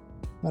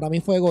 Para mí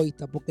fue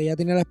egoísta porque ella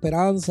tenía la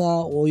esperanza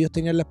o ellos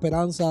tenían la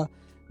esperanza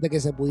de que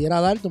se pudiera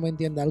dar, ¿tú me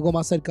entiendes? Algo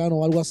más cercano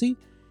o algo así.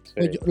 Sí.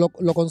 Pues yo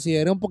lo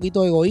consideré un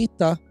poquito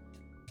egoísta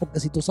porque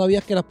si tú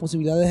sabías que las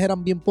posibilidades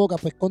eran bien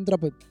pocas, pues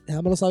pues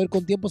déjamelo saber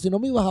con tiempo, si no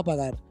me ibas a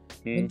pagar,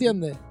 ¿me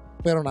entiendes?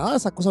 Pero nada,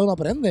 esas cosas uno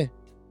aprende,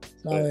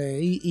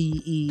 ¿sabes?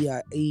 Sí.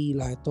 Y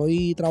las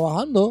estoy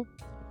trabajando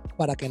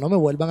para que no me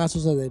vuelvan a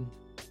suceder,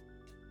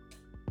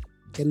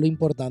 que es lo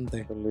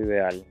importante. Eso es lo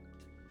ideal.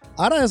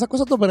 Ahora de esas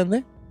cosas tú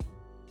aprendes.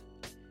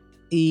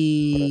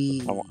 Y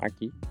estamos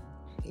aquí.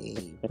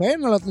 Y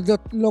bueno,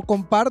 lo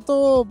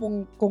comparto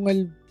con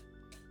el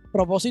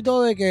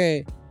propósito de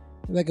que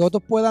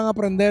otros puedan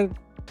aprender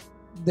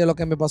de lo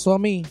que me pasó a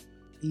mí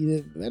y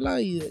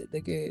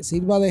de que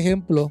sirva de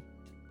ejemplo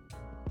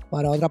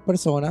para otras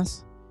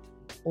personas.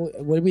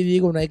 Vuelvo y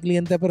digo, no hay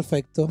cliente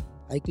perfecto.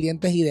 Hay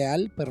clientes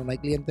ideales, pero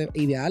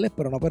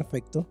no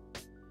perfectos.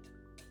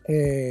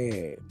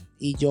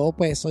 Y yo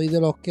pues soy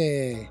de los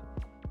que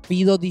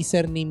pido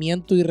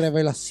discernimiento y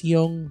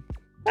revelación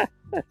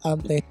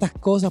ante estas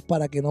cosas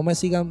para que no me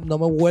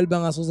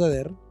vuelvan a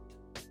suceder.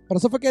 Por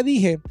eso fue que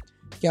dije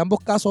que ambos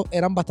casos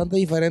eran bastante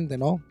diferentes,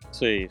 ¿no?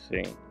 Sí.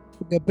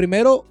 Porque el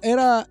primero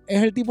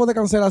es el tipo de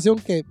cancelación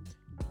que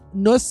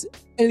no es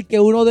el que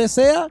uno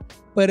desea,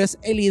 pero es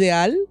el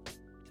ideal,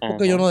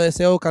 porque yo no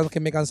deseo que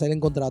me cancelen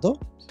contrato.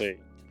 Sí.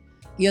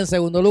 Y en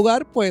segundo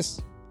lugar,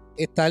 pues,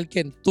 está el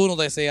que tú no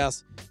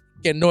deseas,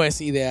 que no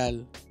es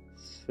ideal.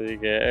 Sí,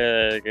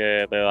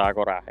 que te da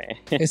coraje.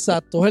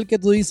 Exacto, es el que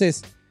tú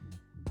dices,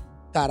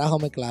 carajo,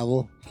 me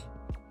clavo.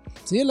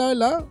 Sí, es la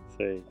verdad.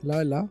 Sí. Es la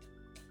verdad.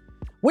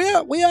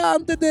 Voy a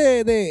antes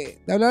de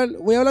hablar,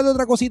 voy a hablar de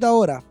otra cosita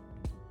ahora.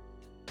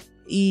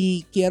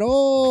 Y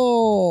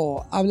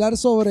quiero hablar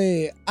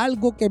sobre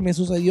algo que me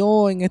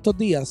sucedió en estos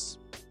días.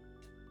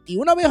 Y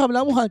una vez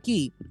hablamos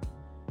aquí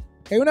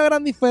que hay una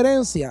gran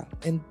diferencia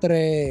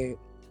entre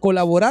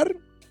colaborar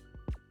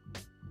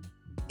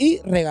y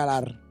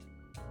regalar.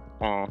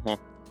 Ajá.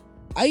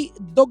 Hay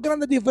dos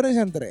grandes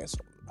diferencias entre eso.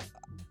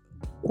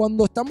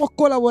 Cuando estamos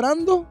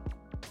colaborando,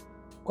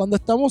 cuando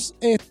estamos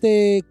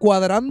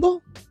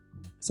cuadrando,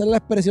 esa es la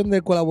expresión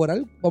de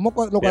colaborar.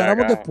 Lo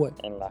cuadramos después.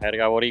 En la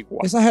jerga boricua.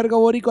 Esa jerga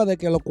boricua de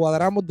que lo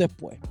cuadramos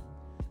después.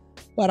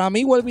 Para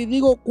mí, vuelvo y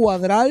digo,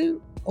 cuadrar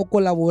o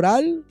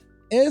colaborar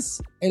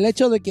es el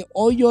hecho de que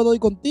hoy yo doy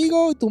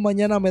contigo y tú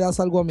mañana me das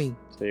algo a mí.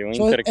 Sí, es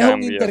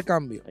un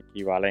intercambio.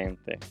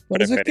 Equivalente.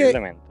 Por eso es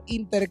que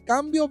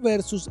intercambio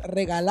versus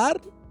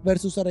regalar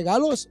versus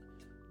regalos,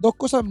 dos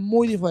cosas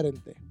muy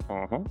diferentes.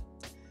 Ajá.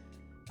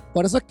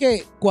 Por eso es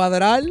que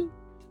cuadrar,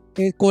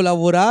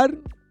 colaborar,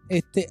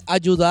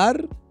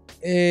 ayudar.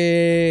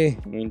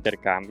 Un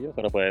intercambio,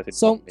 se lo puede decir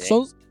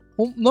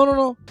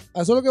no,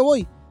 a eso es lo que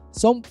voy.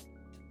 Son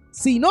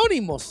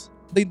sinónimos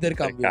de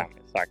intercambio.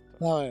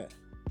 Exacto. A ver.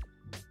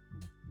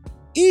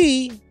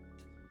 Y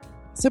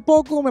hace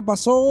poco me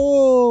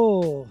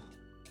pasó,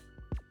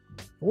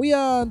 no voy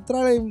a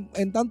entrar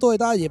en tanto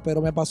detalle, pero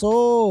me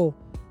pasó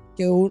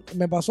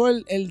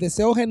el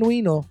deseo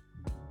genuino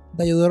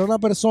de ayudar a una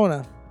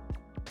persona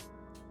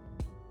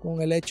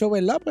con el hecho,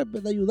 ¿verdad?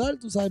 Pues de ayudar,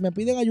 tú sabes, me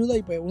piden ayuda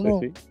y pues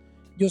uno, sí.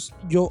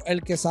 Yo,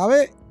 el que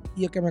sabe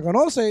y el que me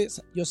conoce,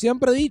 yo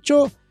siempre he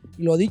dicho,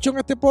 y lo he dicho en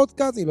este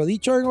podcast y lo he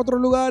dicho en otros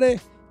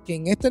lugares, que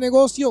en este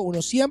negocio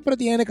uno siempre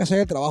tiene que hacer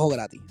el trabajo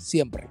gratis,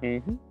 siempre.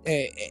 Uh-huh.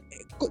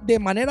 De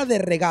manera de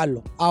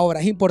regalo.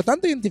 Ahora, es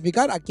importante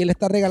identificar a quién le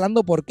está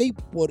regalando, por qué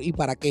y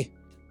para qué.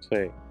 Sí.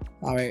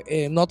 A ver,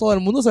 no todo el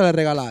mundo se le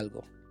regala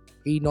algo.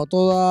 Y no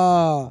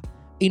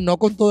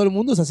con todo el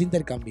mundo se hace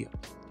intercambio.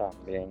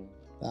 También.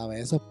 A ver,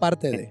 eso es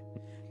parte de.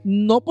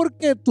 No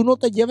porque tú no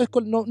te lleves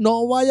con...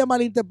 No vaya a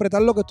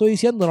malinterpretar lo que estoy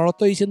diciendo. No lo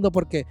estoy diciendo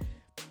porque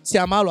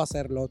sea malo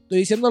hacerlo. Estoy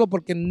diciéndolo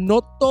porque no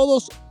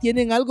todos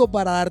tienen algo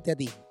para darte a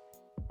ti.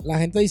 La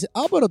gente dice,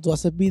 pero tú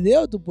haces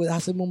video, tú puedes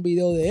hacerme un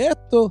video de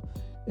esto,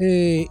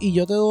 y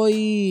yo te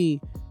doy,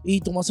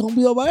 y tú me haces un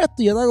video para esto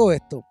y yo te hago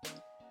esto.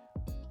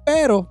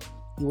 Pero,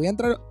 y voy a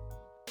entrar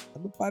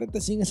dando un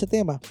paréntesis en ese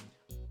tema,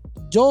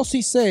 yo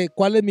sí sé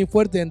cuál es mi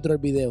fuerte dentro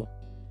del video.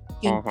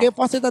 En qué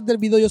facetas del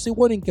video yo soy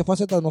bueno y en qué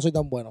facetas no soy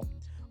tan bueno.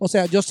 O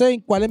sea, yo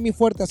sé cuál es mi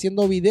fuerte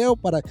haciendo video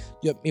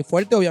mi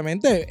fuerte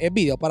obviamente es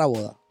video para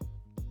boda.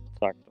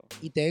 Exacto.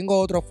 Y tengo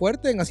otro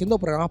fuerte en haciendo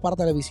programas para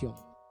televisión.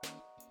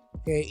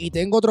 Y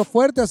tengo otro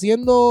fuerte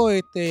haciendo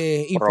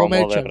promo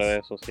de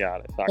redes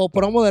sociales. Exacto. O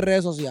promo de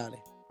redes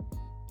sociales.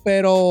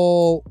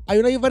 Pero hay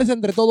una diferencia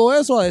entre todo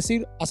eso a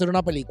decir hacer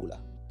una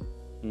película.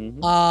 Uh-huh.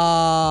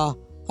 A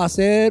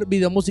hacer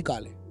videos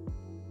musicales.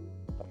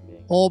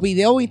 También. O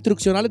videos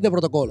instruccionales de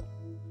protocolo.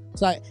 O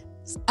sea,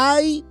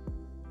 hay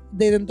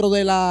dentro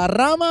de la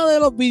rama de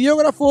los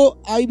videógrafos,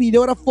 hay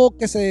videógrafos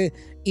que se...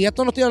 Y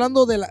esto no estoy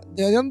hablando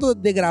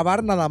de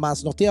grabar nada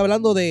más. No estoy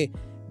hablando de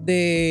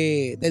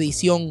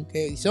edición,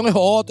 que edición es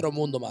otro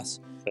mundo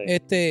más. Sí.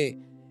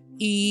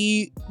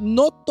 Y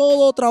no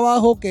todo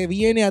trabajo que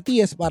viene a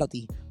ti es para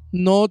ti.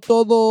 No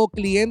todo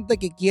cliente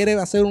que quiere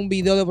hacer un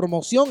video de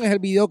promoción es el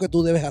video que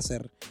tú debes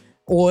hacer.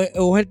 O es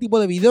el tipo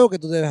de video que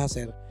tú debes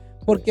hacer.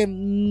 Porque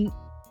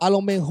a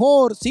lo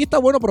mejor sí está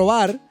bueno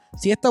probar,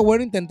 sí está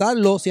bueno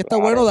intentarlo, sí está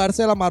bueno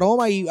darse la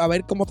maroma y a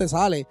ver cómo te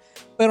sale.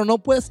 Pero no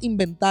puedes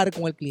inventar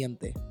con el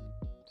cliente.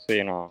 Sí,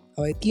 no.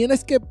 A ver,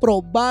 tienes que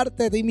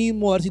probarte a ti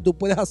mismo, a ver si tú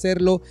puedes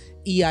hacerlo.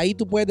 Y ahí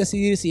tú puedes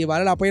decidir si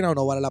vale la pena o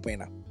no vale la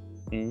pena.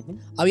 Uh-huh.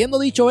 Habiendo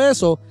dicho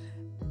eso,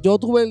 yo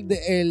tuve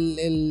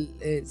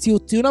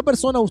si una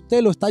persona a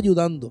usted lo está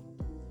ayudando,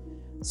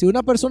 si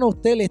una persona a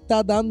usted le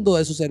está dando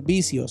de sus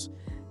servicios,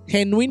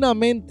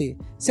 genuinamente,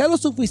 sea lo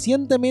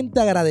suficientemente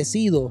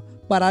agradecido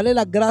para darle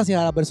las gracias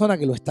a la persona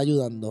que lo está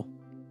ayudando.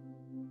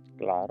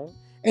 Claro.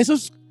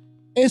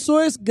 Eso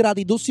es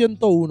gratitud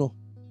 101.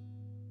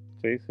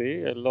 Sí,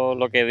 es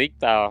lo que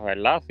dicta,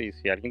 ¿verdad?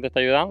 Si alguien te está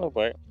ayudando,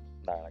 pues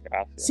dale las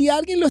gracias. Si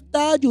alguien lo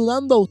está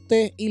ayudando a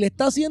usted y le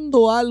está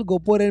haciendo algo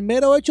por el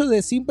mero hecho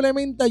de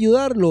simplemente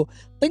ayudarlo,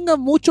 tenga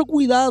mucho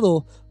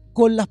cuidado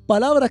con las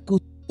palabras que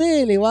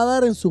usted le va a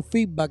dar en su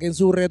feedback, en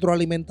su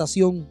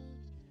retroalimentación.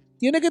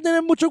 Tiene que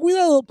tener mucho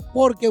cuidado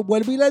porque,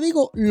 vuelvo y le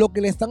digo, lo que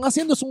le están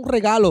haciendo es un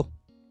regalo.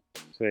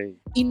 Sí.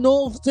 Y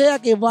no sea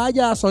que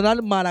vaya a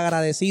sonar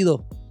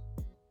malagradecido.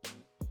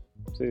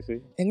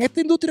 Sí. En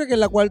esta industria en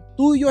la cual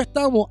tú y yo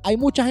estamos, hay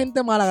mucha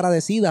gente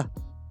malagradecida.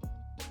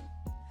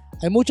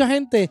 Hay mucha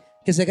gente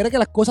que se cree que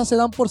las cosas se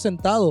dan por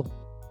sentado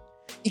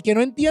y que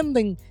no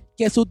entienden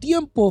que su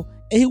tiempo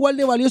es igual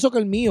de valioso que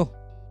el mío.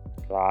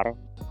 Claro.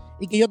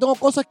 Y que yo tengo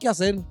cosas que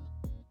hacer.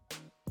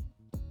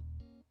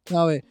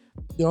 ¿Sabes?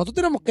 Nosotros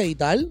tenemos que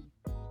editar. Yo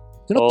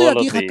no estoy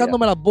aquí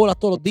rascándome las bolas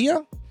todos los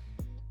días.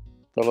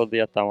 Todos los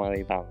días estamos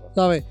editando.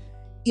 ¿Sabes?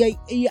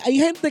 Y hay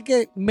gente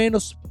que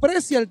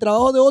menosprecia el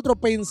trabajo de otro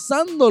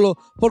pensándolo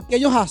porque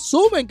ellos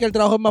asumen que el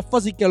trabajo es más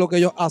fácil que lo que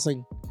ellos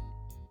hacen.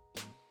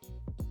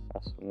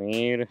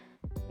 Asumir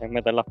es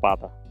meter las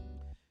patas.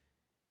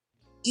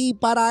 Y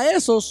para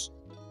esos,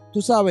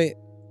 tú sabes,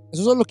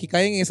 esos son los que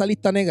caen en esa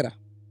lista negra.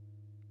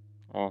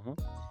 Ajá.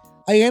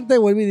 Hay gente,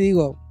 vuelvo y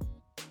digo,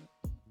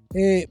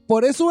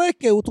 por eso es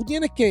que tú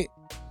tienes que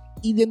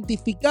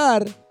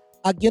identificar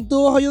a quién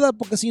tú vas a ayudar,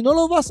 porque si no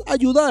lo vas a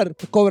ayudar,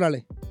 pues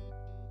cóbrale.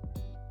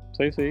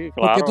 Sí, claro.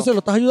 Porque entonces lo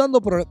estás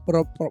ayudando por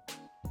lo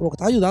que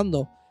estás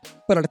ayudando,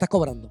 pero le estás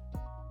cobrando.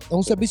 Es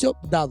un servicio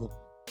dado,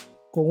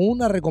 con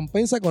una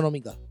recompensa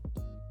económica.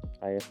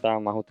 Ahí está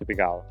más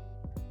justificado.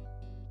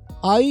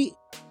 Hay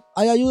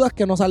ayudas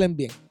que no salen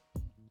bien.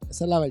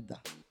 Esa es la verdad.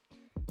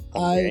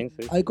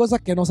 Hay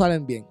cosas que no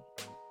salen bien.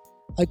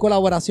 Hay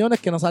colaboraciones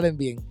que no salen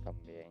bien.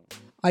 También.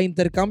 Hay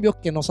intercambios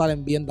que no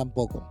salen bien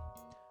tampoco.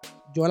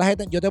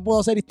 Yo te puedo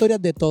hacer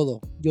historias de todo.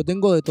 Yo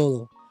tengo de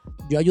todo.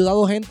 Yo he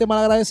ayudado gente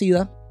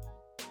malagradecida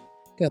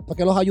que después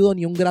que los ayudo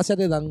ni un gracias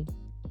te dan.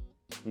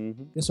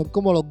 Uh-huh. Que son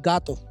como los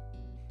gatos.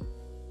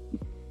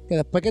 Que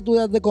después que tú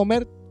das de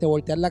comer te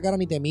voltean la cara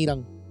ni te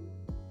miran.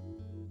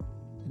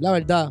 Es la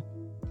verdad.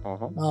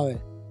 Uh-huh. A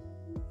ver.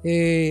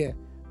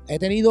 He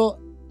tenido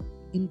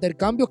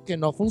intercambios que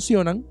no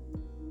funcionan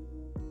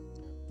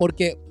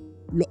porque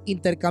los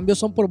intercambios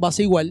son por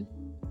base igual.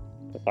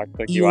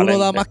 Exacto, y uno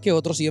da más que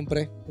otro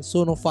siempre.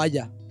 Eso no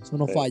falla.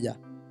 Falla.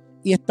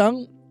 Y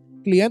están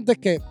clientes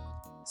que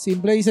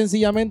simple y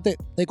sencillamente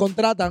te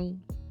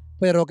contratan,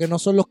 pero que no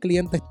son los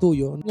clientes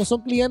tuyos. No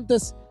son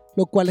clientes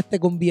los cuales te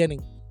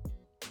convienen.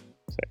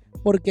 Sí.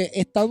 Porque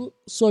están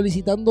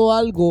solicitando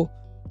algo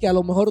que a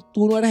lo mejor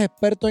tú no eres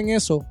experto en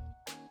eso.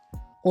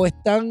 O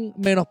están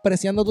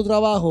menospreciando tu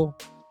trabajo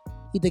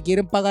y te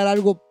quieren pagar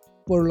algo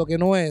por lo que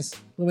no es.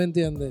 ¿Tú me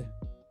entiendes?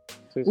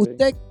 Sí.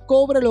 Usted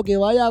cobre lo que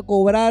vaya a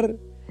cobrar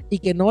y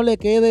que no le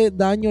quede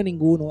daño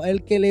ninguno.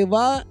 El que le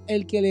va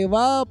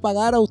a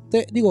pagar a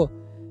usted,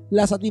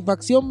 la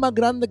satisfacción más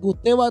grande que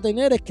usted va a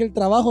tener es que el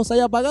trabajo se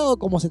haya pagado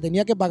como se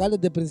tenía que pagar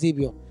desde el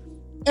principio.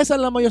 Esa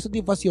es la mayor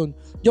satisfacción.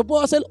 Yo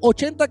puedo hacer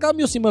 80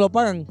 cambios si me lo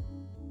pagan.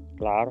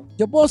 Claro.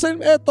 Yo puedo hacer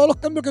todos los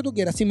cambios que tú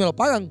quieras si me lo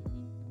pagan.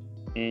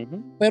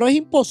 Uh-huh. Pero es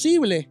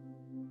imposible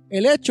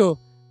el hecho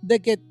de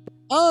que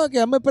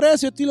dame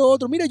precio, esto y lo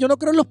otro. Mire, yo no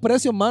creo en los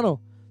precios,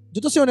 mano. Yo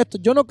te soy honesto,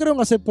 yo no creo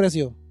en hacer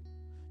precio.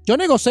 Yo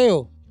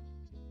negocio,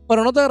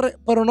 pero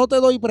no te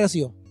doy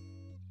precio.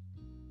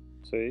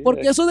 Sí,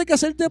 porque eso de que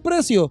hacerte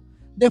precio,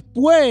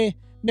 después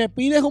me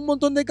pides un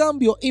montón de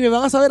cambios y me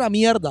van a saber a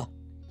mierda.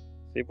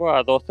 Sí, pues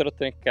a todos te los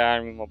tienes que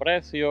dar el mismo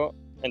precio.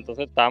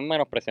 Entonces están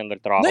menospreciando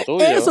el trabajo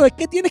tuyo. Eso, es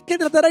que tienes que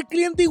tratar al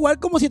cliente igual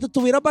como si te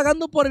estuviera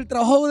pagando por el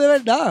trabajo de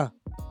verdad.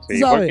 Sí,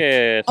 ¿sabes?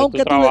 porque eso es tu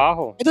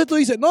trabajo. Entonces tú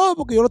dices, no,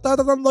 porque yo lo estaba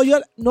tratando de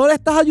ayudar. No le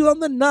estás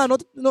ayudando en nada.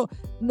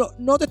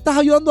 No te estás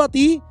ayudando a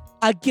ti.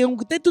 A quien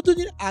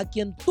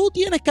tú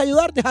tienes que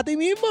ayudarte es a ti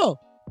mismo.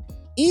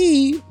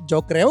 Y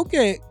yo creo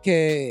que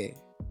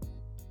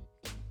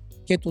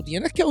tú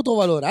tienes que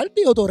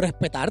autovalorarte y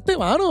autorrespetarte,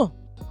 mano.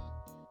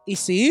 Y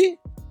sí,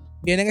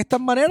 vienen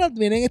estas maneras,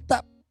 vienen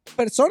estas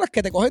personas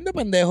que te cogen de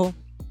pendejo.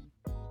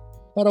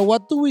 Pero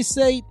what do we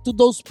say to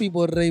those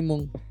people,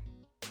 Raymond?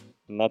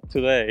 Not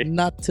today.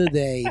 Not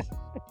today.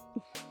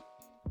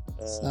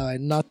 ¿Sabes?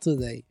 Not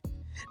today.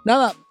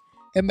 Nada,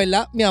 en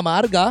verdad me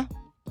amarga.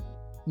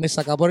 Me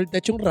saca por el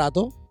techo un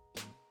rato.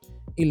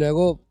 Y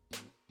luego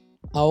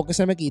hago que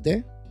se me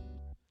quite.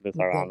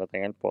 Desahogándote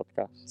en el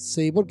podcast.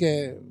 Sí,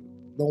 porque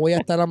no voy a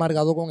estar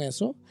amargado con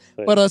eso.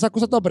 Sí. Pero de esas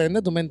cosas tú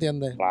aprendes, ¿tú me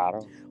entiendes? Claro.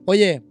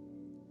 Oye,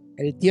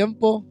 el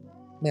tiempo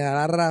me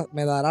dará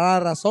la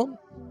razón.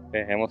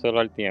 Dejémoselo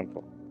al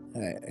tiempo.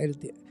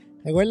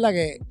 Recuerda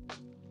que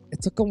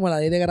esto es como la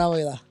ley de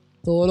gravedad.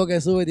 Todo lo que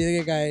sube tiene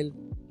que caer.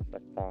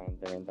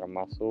 Exactamente. Mientras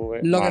más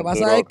sube, Lo más que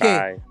pasa duro es que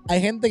cae.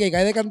 hay gente que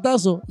cae de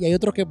cantazo y hay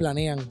otros que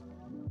planean.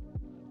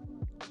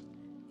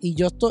 Y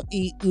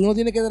uno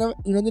tiene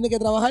que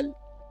trabajar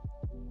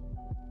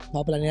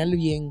para planear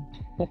bien.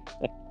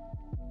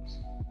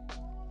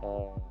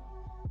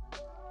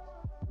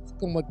 Es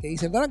como el que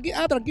dice,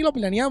 tranquilo,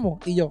 planeamos.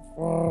 Y yo,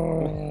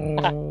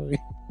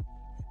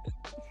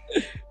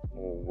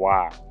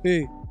 Wow.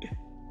 sí,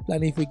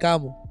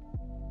 planificamos.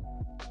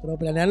 Pero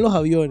planear los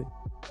aviones.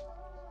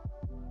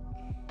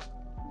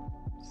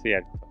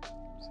 Cierto.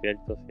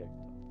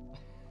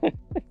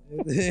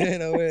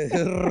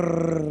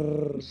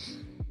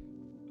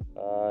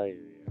 Ay,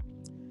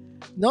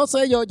 Dios. No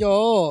sé,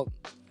 yo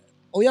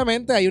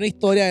obviamente hay una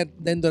historia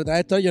dentro de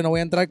esto. Yo no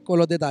voy a entrar con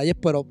los detalles,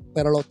 pero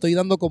lo estoy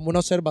dando como una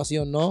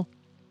observación, ¿no?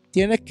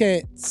 Tienes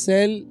que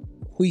ser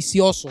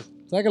juicioso.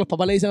 ¿Sabes que los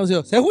papás le dicen a los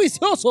hijos, sé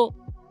juicioso?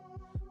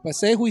 Pues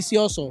sé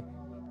juicioso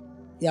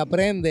y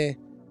aprende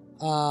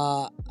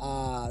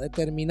a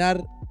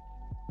determinar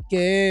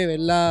qué,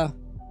 ¿verdad?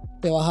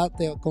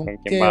 Con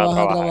qué vas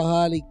a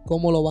trabajar y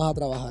cómo lo vas a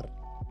trabajar.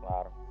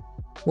 Claro.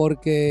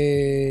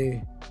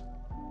 Porque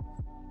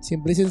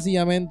simple y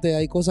sencillamente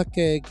hay cosas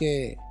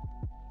que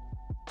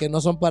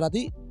no son para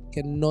ti,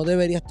 que no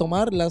deberías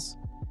tomarlas,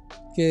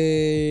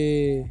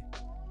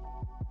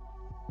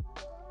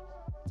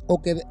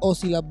 o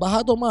si las vas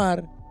a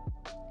tomar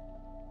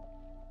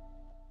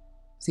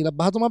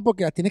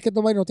porque las tienes que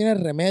tomar y no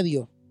tienes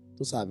remedio,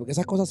 tú sabes, porque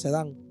esas cosas se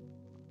dan.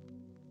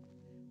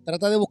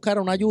 Trata de buscar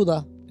una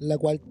ayuda en la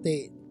cual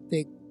te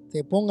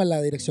ponga en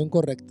la dirección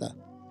correcta.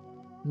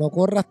 No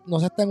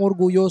seas tan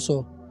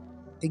orgulloso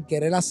en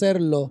querer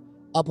hacerlo.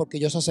 Porque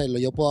yo sé hacerlo,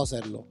 yo puedo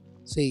hacerlo.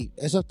 Sí,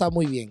 eso está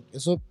muy bien.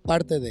 Eso es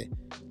parte de.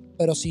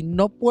 Pero si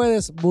no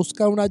puedes,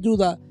 busca una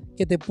ayuda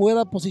que te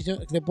pueda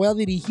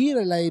dirigir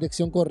en la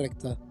dirección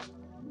correcta.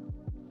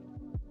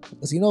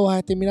 Porque si no vas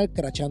a terminar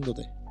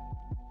crachándote.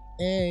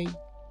 Ey.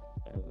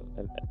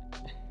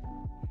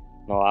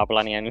 No vas a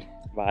planear,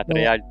 vas a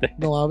estrellarte.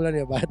 No vas a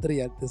planear, vas a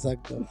estrellarte,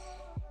 exacto.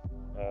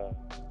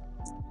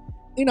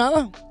 Y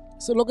nada,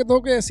 eso es lo que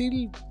tengo que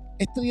decir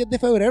este 10 de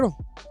febrero.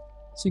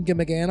 Sin que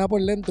me quede nada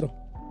por dentro.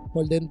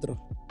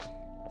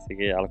 Así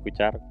que ya lo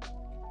escucharon.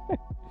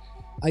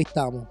 Ahí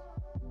estamos.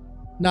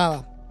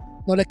 Nada,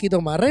 no les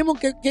quito más. Raymond,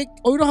 que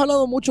hoy nos ha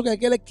hablado mucho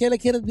 ¿qué le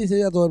quieres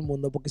decir a todo el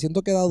mundo? Porque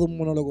siento que he dado un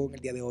monólogo en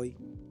el día de hoy.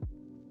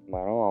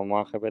 Bueno,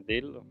 vamos a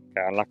repetirlo. Que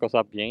hagan las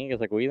cosas bien y que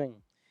se cuiden.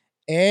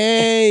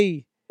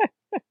 ¡Ey!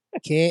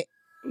 ¿Qué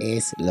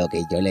es lo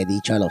que yo le he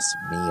dicho a los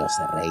míos,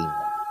 Raymond?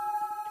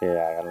 Que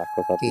hagan las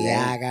cosas bien. Que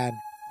hagan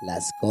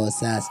las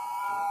cosas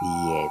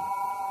bien.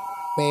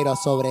 Pero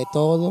sobre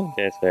todo,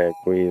 que se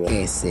cuiden.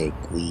 Que se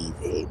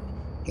cuiden.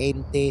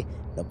 Gente,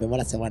 nos vemos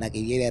la semana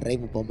que viene.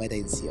 Raymond, ponme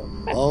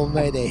atención.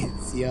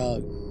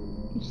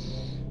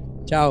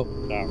 Chao. Chao.